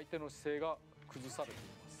相手の姿勢が崩されてい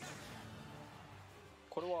ます。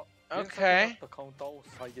これは原作にあったカウンターを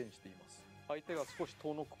再現しています。相手が少し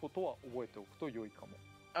遠のくことは覚えておくと良いかも。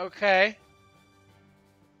 Okay.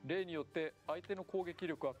 例によって相手の攻撃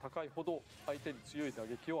力が高いほど相手に強い打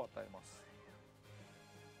撃を与えます。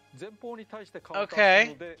前方に対してカウンターす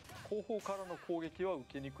るので、後方からの攻撃は受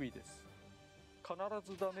けにくいです。必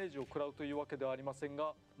ずダメージを食らうというわけではありません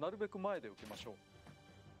が、なるべく前で受けましょう。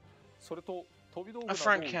それと飛び道具など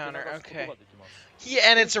を受け流すことができます。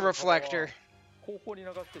 Yeah, and it's a reflector. 後方に流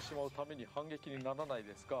してしまうために反撃にならない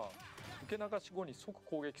ですが、受け流し後に即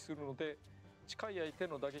攻撃するので、近い相手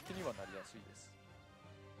の打撃にはなりやすいです。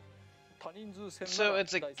多人数戦なら So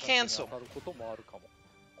it's a 第三 cancel. 者に当たることもあるかも。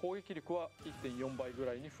攻撃力は 1.4 倍ぐ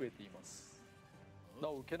らいに増えています。な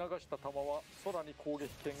お受け流した弾は空に攻撃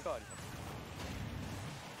権があります。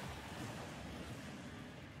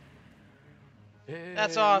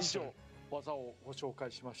 That's awesome. 以上技をご紹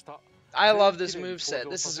介しました。 I love this moveset.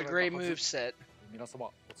 This is a great moveset. 皆様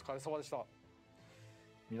お疲れ様でした。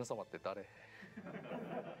皆様って誰？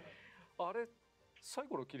あれ、最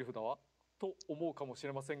後の切り札はと思うかもし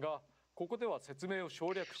れませんが、ここでは説明を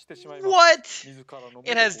省略してしまいます。 What? 自らの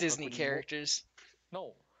It has Disney characters. な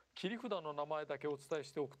お、切り札の名前だけお伝え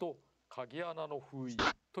しておくと、鍵穴の封印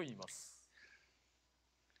と言います。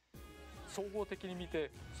総合的に見て、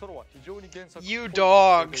ソロは非常に原作 You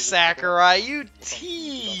dog, Sakurai. You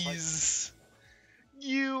tease.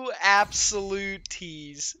 You absolute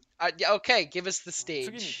tease. Okay, give us the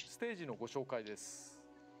次に stage. ステージのご紹介です。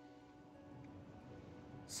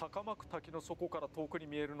坂巻滝の底から遠くに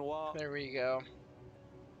見えるのは There we go.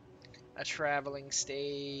 A traveling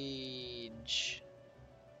stage.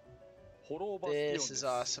 ホローバスティオンで This す。 is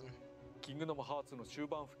awesome. キングダムハーツの終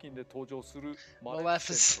盤付近で登場するマレフ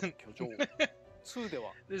ィセントの居城。2で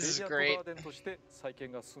はレ This デ is ィアント great. ガーデンとして再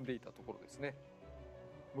建が進んでいたところですね。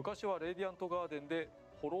昔はレディアントガーデンで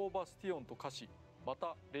ホローバスティオンと化し、ま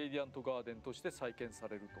たレディアントガーデンとして再建さ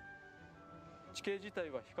れると。地形自体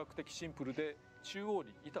は比較的シンプルで、中央に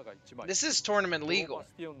板が1枚。 This is tournament バ legal. ス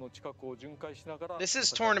ティオンの近くを巡回しながら This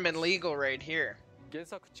is 戦いま tournament す。 legal right here. 原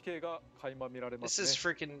作地形が垣間見られま This すね。 is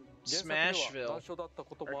freaking 原作では Smashville 難所だった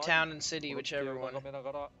こと or もあ Town り、 and City, この地形 whichever を one. 眺めな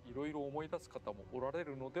がらいろいろ思い出す方もおられ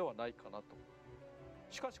るのではないかなと。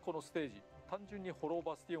しかしこのステージ、単純にホロー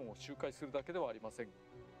バスティオンを周回するだけではありません。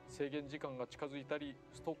制限時間が近づいたり、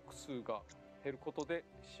ストック数が減ることで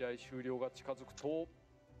試合終了が近づくと、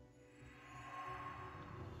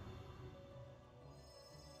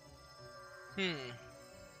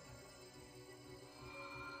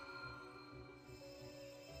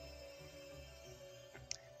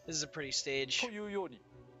 This is a pretty stage. というように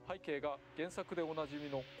背景が原作でおなじみ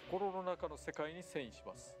の心の中の世界に遷移し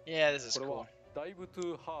ます。 Yeah, this is これ cool. はダイブト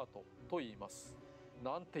ゥーハートと言います。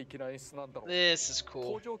なんて粋な演出なんだろう。 This is cool.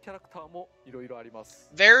 登場キャラクターもいろいろありま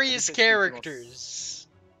す。 Various characters.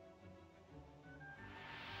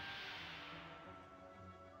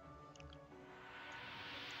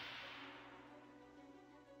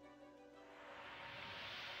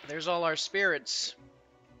 There's all our spirits.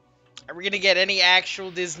 Are we gonna get any actual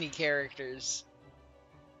Disney characters?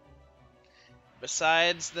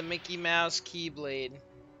 Besides the Mickey Mouse Keyblade.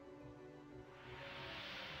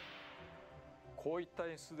 こういった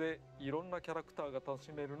演出でいろんなキャラクターが楽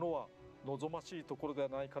しめるのは望ましいところでは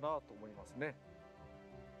ないかなと思いますね。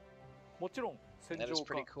もちろん戦 That is 場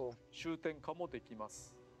化、 pretty cool. 終点化もできま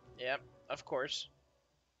す。 Yep, of course.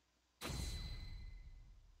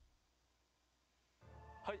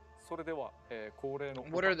 はい、それでは、恒例の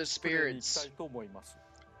What are the プレイに行き spirits? たいと思います。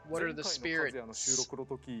 What are the 前回の和也の収 spirits? 録の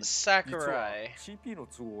時、実は Sakurai. CP の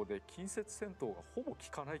都合で近接戦闘がほぼ効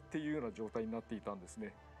かないっていうような状態になっていたんです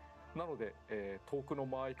ね。なので、遠くの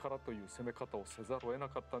間合いからという攻め方をせざるを得な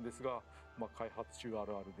かったんですが、開発中あ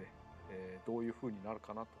るあるで、どういう風になる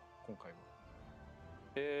かなと今回は、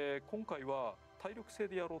今回は体力制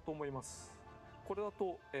でやろうと思います。これだ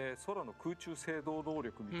と、空の空中制動能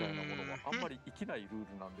力みたいなものはあんまり生きないルー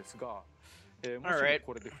ルなんですが、もしも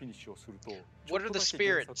これでフィニッシュをすると、ちょっとだけ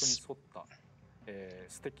原作に沿った、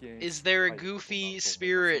素敵演出 Is there a が入ることになると思いますの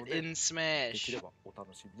goofy で、 spirit in できれ Smash? ばお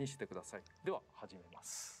楽しみにしてください。では始めま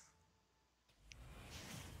す。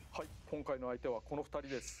はい、今回の相手はこの2人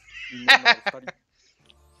です。因縁のある2人。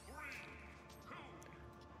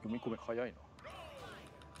読み込み早いな。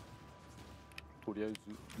とりあえず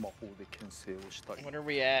魔法で牽制をしたり。 What are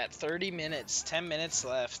we at? 30 minutes. 10 minutes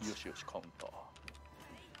left. よしよし、カウンター。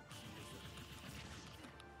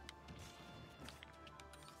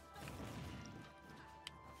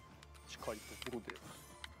近いところで、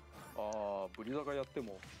ブリザがやって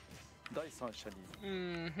も第三者に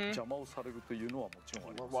邪魔をされるというのはもちろん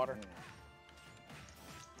ありますね。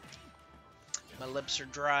 My lips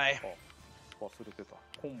are dry. 忘れてた。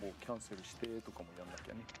コンボをキャンセルしてとかもやんな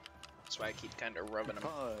きゃね。 That's why I keep kind of rubbing them.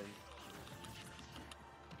 はい。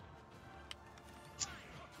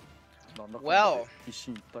なんだかんだ Well, で一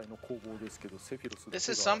進一退の攻防ですけど、セフィロスだ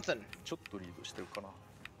this is けが something. ちょっとリードしてるかな。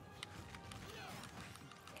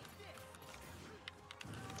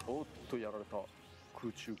おっとやられた。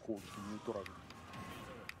空中攻撃ニュートラル。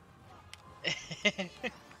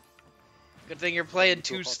 Good thing you're playing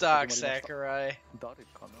two stock, Sakurai. 誰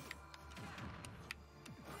かな。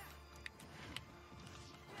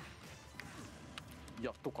や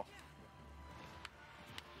っとか。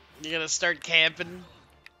 You're gonna start camping?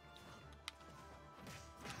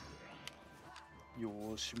 よ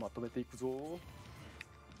ーし、まとめていくぞ。こ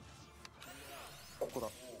こだ。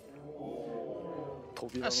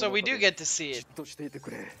 So we do get to see じ it. っとしていてく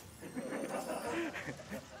れ。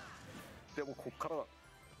でもこっからだ。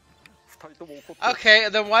二人とも怒ってる。 Okay,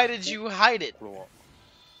 then why did you hide it? これは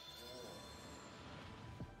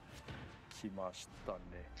来ましたね。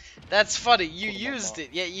 That's funny. You used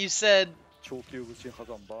it, yet you said 超級武神破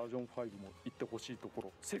山バージョン5も行ってほしいとこ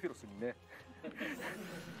ろ。セフィロスにね。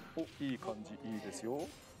お、いい感じ、いいですよ。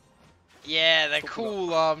 yeah, that cool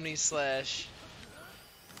Omni Slash.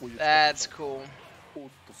 That's cool. おっ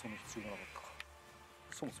と、その必要がなかったか。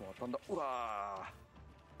そもそも当たんだ。うわ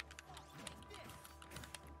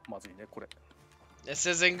ー、まずいね、これ。 This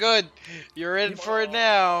isn't good. You're in for it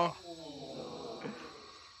now.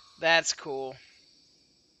 That's cool.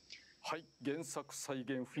 はい、原作再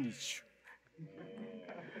現フィニッシ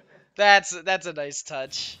That's a nice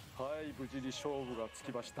touch. ュ。はい、無事に勝負がつ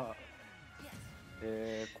きました。こ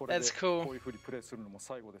れで That's cool. こういう風にプレイするのも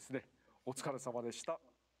最後ですね。お疲れ様でした。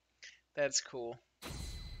 That's cool.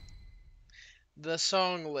 The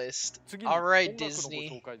song list. 次に Alright, 音楽のご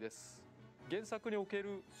Disney. 紹介です。原作におけ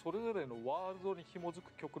るそれぞれのワールドに紐づ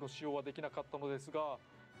く曲の使用はできなかったのですが、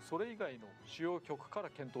それ以外の主要曲から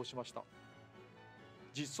検討しました。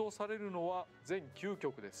実装されるのは全9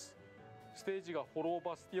曲です。ステージがホロー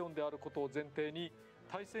バスティオンであることを前提に、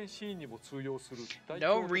対戦シーンにも通用する代表的な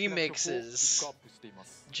曲をピックアップしていま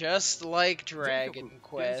す。 Just like 全曲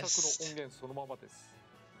Dragon 原作の Quest. 音源そのままです。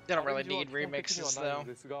 They don't アレ really ンジは need 基本的には remixes ない though. の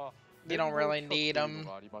ですが、 You 連 don't 合 really 企画と need いうの them.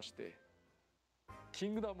 がありまして、キ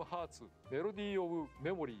ングダムハーツメロディー・オブ・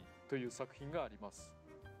メモリーという作品があります。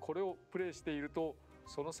これをプレイしていると、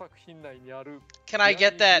その作品内にある Can I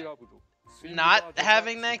get that not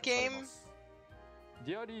having that game?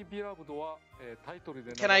 ディアリー・ビラブドは、タイトル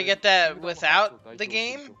で Can I get that without the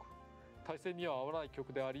game? 対戦には合わない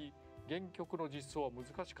曲であり、原曲の実装は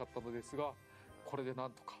難しかったのですが、これでな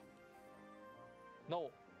んとか。なお、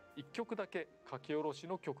1曲だけ書き下ろし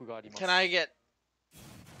の曲があります。 Can I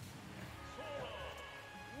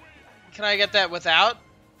get that without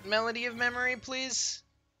Melody of Memory, please?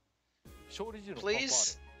 勝利時のファンファーレ、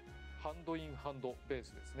 Please? ハンドインハンドベー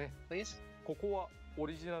スですね。 Please? ここはオ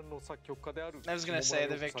リジナルの作曲家である I was gonna say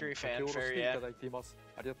the victory 下村陽子さんに書き下ろし fanfare, てい yeah. ただいています。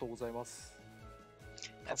ありがとうございます。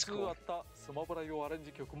多 That's 数 cool. あったスマブラ用アレン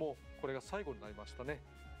ジ曲もこれが最後になりましたね。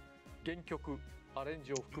原曲、アレン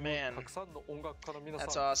ジを含む Man. たくさんの音楽家の皆さん、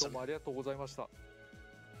 That's awesome. どうもありがとうございました。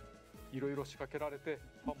いろいろ仕掛けられて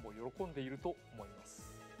ファンも喜んでいると思いま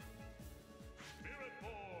す。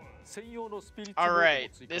専用のスピリッツボードも Alright,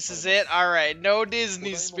 追加 this さ is れ it. ます。 Alright, no お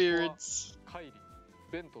Disney 題目は spirits. カイリ、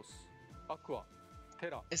ベントス、アクア、テ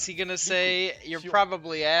ラ、 Is he gonna say, you're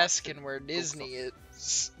probably asking where Disney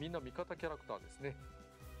is? みんな味方キャラクターですね。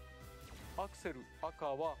アクセル、アカ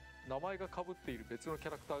ーは名前が被っている別のキ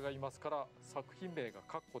ャラクターがいますから作品名が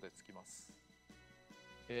カッコでつきます。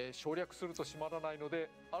省略すると閉まらないので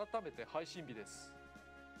改めて配信日です。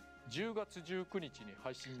10月19日に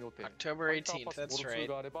配信予定。 October 18th, that's right.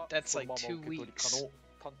 That's like 2 weeks.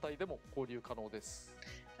 単体でも購入可能です。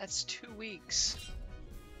 That's 2 weeks.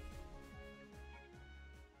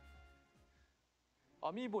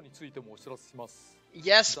 アミーボについてもお知らせします。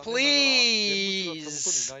 Yes, 残念ながら現物が手元に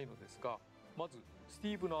please. ないのですが、まずステ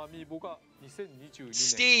ィーブのアミーボが2022年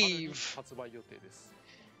Steve 春に発売予定です。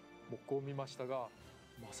木工を見ましたが、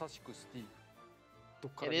まさしくスティーブ。ど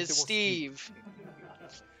っか It ら見て is もスティーブ。 Steve.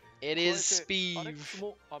 It is 加えてアレック Steve. ス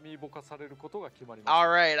もアミーボ化されることが決まりました。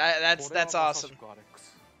 Alright, that's これは that's まさ awesome. しくアレック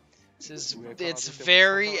ス。 This is, 上から見 it's ても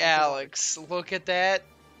very 下から見ても Alex. Look at that.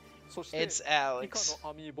 そして It's 以下 Alex. の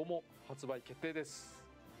アミーボも発売決定です。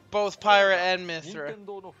 Both Pyra and 任 Mithra. 天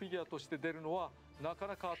堂のフィギュアとして出るのはなか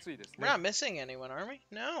なか熱いです We're ね。 not missing anyone, are we?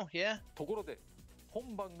 No, yeah. ところで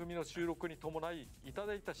本番組の収録に伴いいた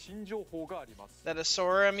だいた新情報があります。 That a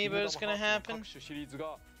Sora キング amiibo ダ is ム gonna ハーツの happen. 各種シリーズ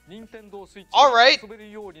が任天堂スイッチ Alright. で遊べ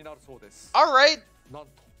るようになるそうです。 Alright, なん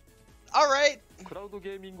と alright. クラウド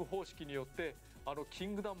ゲーミング方式によってキ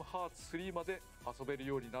ングダムハーツ3まで遊べる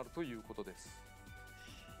ようになるということです。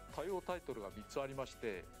対応タイトルが3つありまし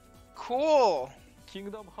て、 Cool. キン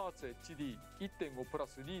グダムハーツ HD1.5 プラ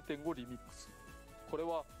ス 2.5 リミックス。これ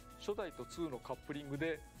は初代と2のカップリング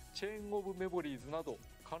でチェーンオブメモリーズなど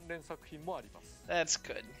関連作品もあります。 That's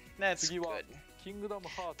good. That's 次は good. キングダム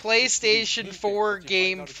ハーツ PlayStation 4 2.8 game フ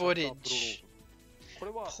ァイナルチャプタープロロー footage. グ。こ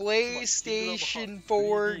れは PlayStation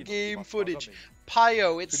 4 4 game footage.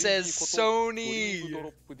 Pio, it says ドリームドロ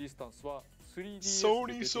Sony. ップディスタンスは 3DS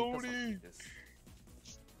で出ていた Sony 作品です。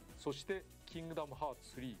そしてキングダムハー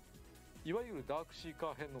ツ3、いわゆるダークシー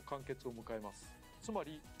カー編の完結を迎えます。つま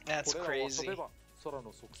り That's これらを遊 crazy. べば空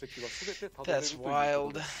の足跡は全てたどれる That's ということ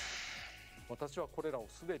wild. です。私はこれらを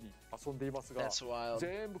すでに遊んでいますが、 That's wild.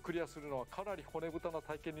 全部クリアするのはかなり骨太な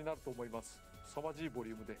体験になると思います。凄まじいボ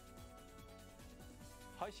リュームで。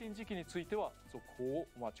配信時期については続報を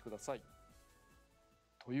お待ちください。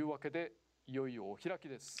というわけでいよいよお開き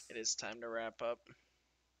です。 It is time to wrap up.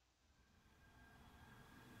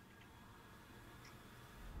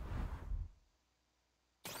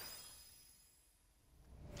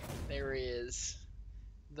 There he is.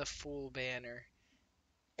 The full banner.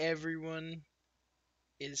 Everyone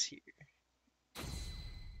is here.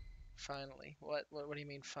 Finally. What do you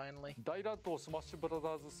mean finally? 大乱闘スマッシュブラ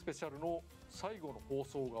ザーズスペシャルの最後の放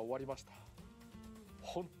送が終わりました。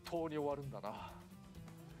本当に終わるんだな。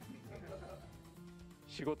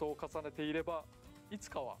仕事を重ねていればいつ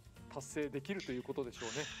かは達成できるということでしょ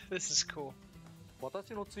うね。 This is cool.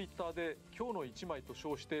 私のツイッターで今日の1枚と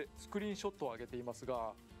称してスクリーンショットを上げています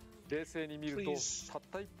が、冷静に見ると Please. たっ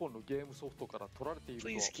た1本のゲームソフトから取られていると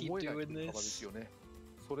は Please keep 思えないと doing いう幅ですよね。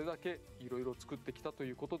それだけいろいろ作ってきたと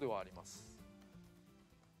いうことではあります。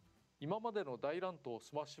今までの大乱闘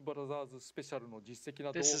スマッシュブラザーズスペシャルの実績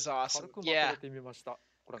などを This is awesome. 軽くまとめ Yeah. てみました。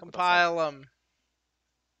ご覧ください。 Compile them.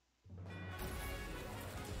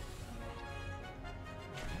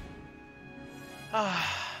 Ah,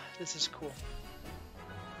 this is cool.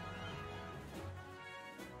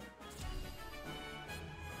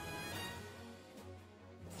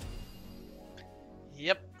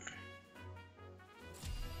 Yep.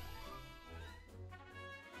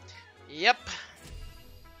 Yep.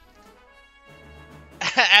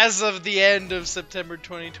 As of the end of September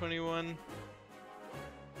 2021.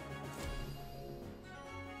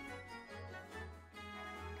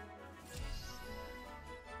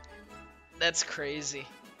 That's crazy.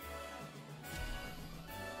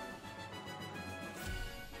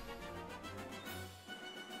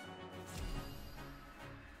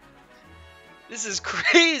 This is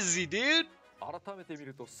crazy, dude. 改めて見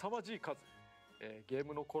ると凄まじい数、ゲー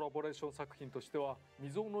ムのコラボレーション作品としては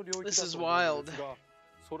未曾有の領域だと思うんですが、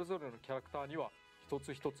それぞれのキャラクターには一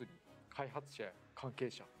つ一つに開発者や関係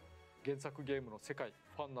者、原作ゲームの世界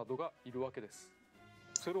ファンなどがいるわけです。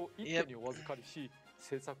それを一手にお預かりし、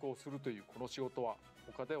制作をするというこの仕事は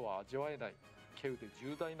他では味わえない稀有で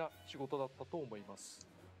重大な仕事だったと思います。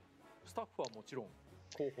スタッフはもちろん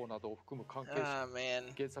広報などを含む関係者、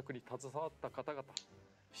原作に携わった方々、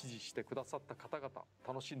支持してくださった方々、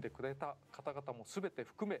楽しんでくれた方々も全て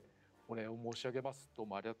含めお礼を申し上げます。どう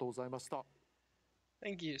もありがとうございました。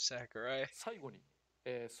 Thank you, Sakurai. 最後に、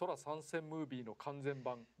空参戦ムービーの完全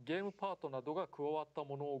版ゲームパートなどが加わった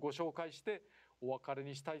ものをご紹介してお別れ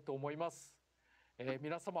にしたいと思います。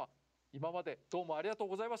皆様今までどうもありがとう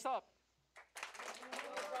ございました。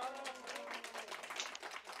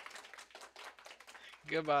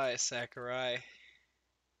Goodbye, Sakurai.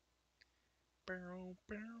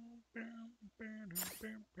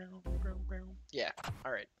 Yeah,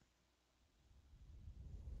 alright.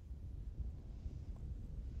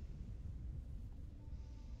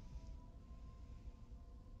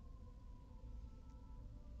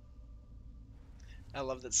 I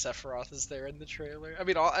love that Sephiroth is there in the trailer. I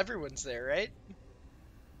mean, everyone's there, right?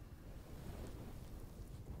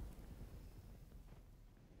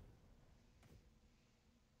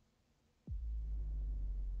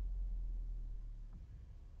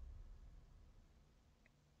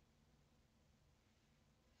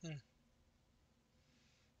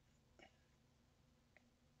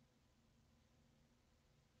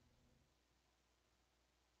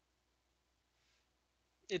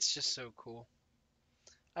 It's just so cool.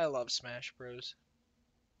 I love Smash Bros.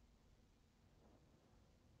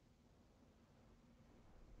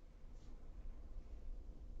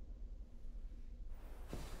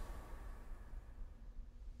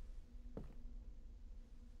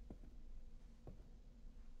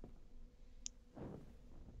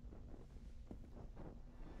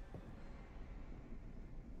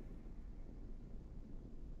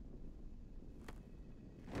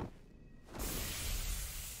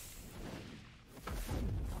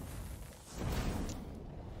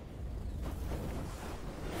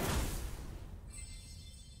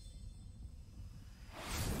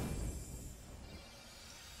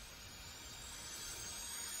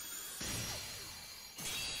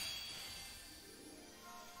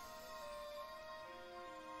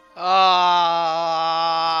 Ah,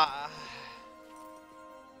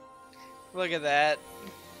 look at that.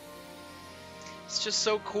 It's just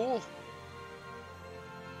so cool.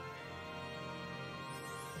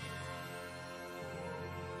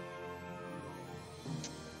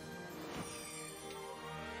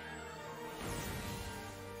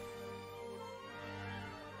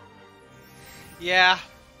 Yeah.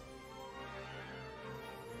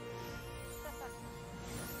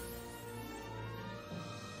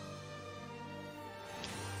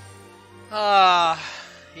 Ah,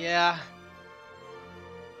 yeah.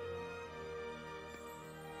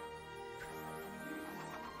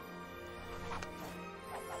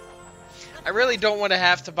 I really don't want to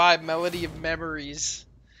have to buy Melody of Memories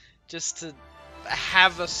just to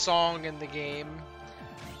have a song in the game.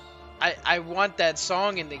 I want that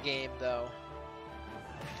song in the game, though.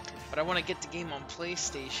 But I want to get the game on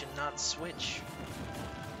PlayStation, not Switch.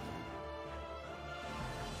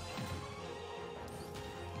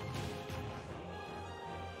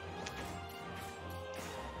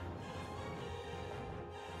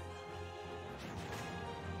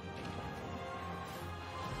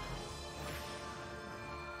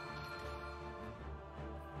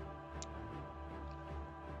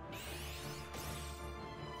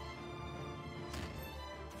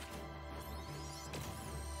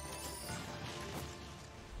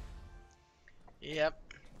 Yep.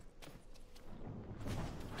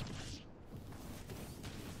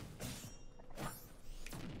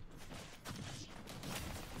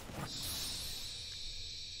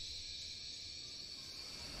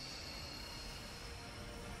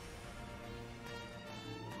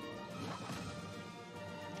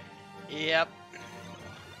 Yep.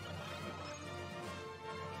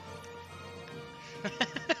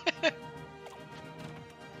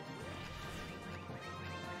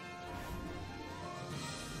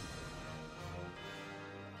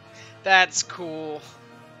 That's cool.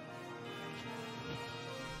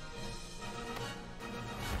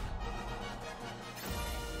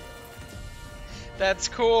 That's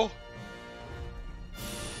cool.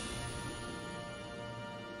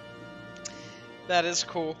 That is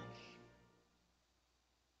cool.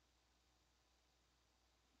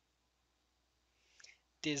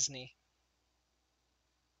 Disney.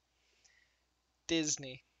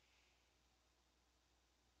 Disney.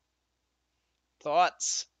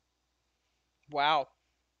 Thoughts? Wow.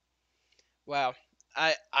 Wow.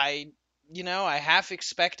 I half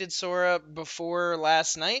expected Sora before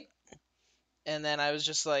last night, and then I was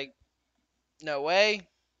just like, no way.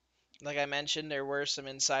 Like I mentioned, there were some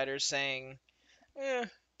insiders saying,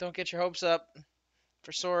 don't get your hopes up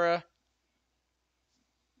for Sora.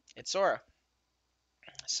 It's Sora.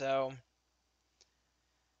 So,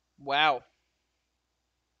 wow.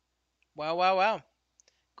 Wow, wow, wow.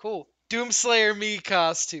 Cool. Doomslayer me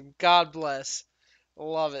costume. God bless.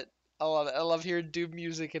 Love it. I love it. I love hearing Doom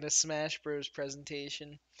music in a Smash Bros.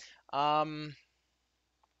 Presentation. Um,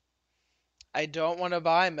 I don't want to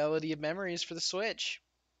buy Melody of Memories for the Switch.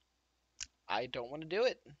 I don't want to do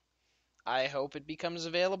it. I hope it becomes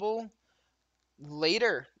available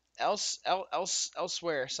later,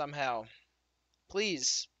 elsewhere somehow.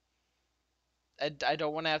 Please. I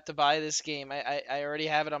don't want to have to buy this game. I already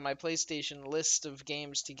have it on my PlayStation list of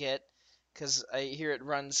games to get because I hear it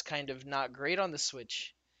runs kind of not great on the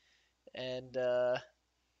Switch, and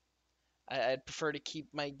I'd prefer to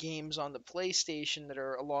keep my games on the PlayStation that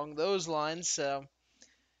are along those lines. So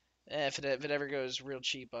if it ever goes real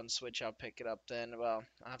cheap on Switch, I'll pick it up then. Well,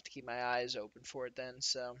 I'll have to keep my eyes open for it then.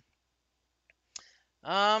 So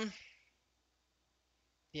um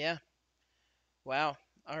yeah, wow,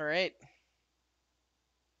 all right,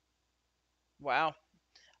 wow.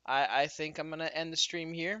 I think I'm gonna end the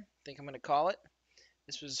stream here. I think I'm gonna call it.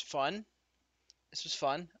 This was fun. This was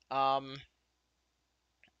fun.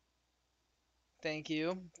 Thank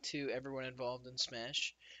you to everyone involved in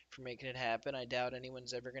Smash for making it happen. I doubt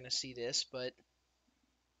anyone's ever gonna see this, but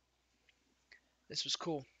this was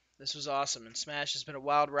cool. This was awesome, and Smash has been a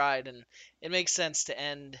wild ride, and it makes sense to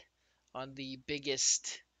end on the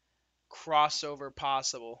biggest crossover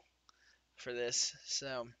possible for this.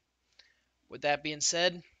 So, with that being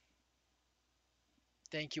said,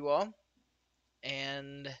 thank you all,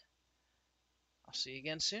 and I'll see you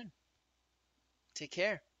again soon. Take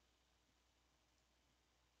care.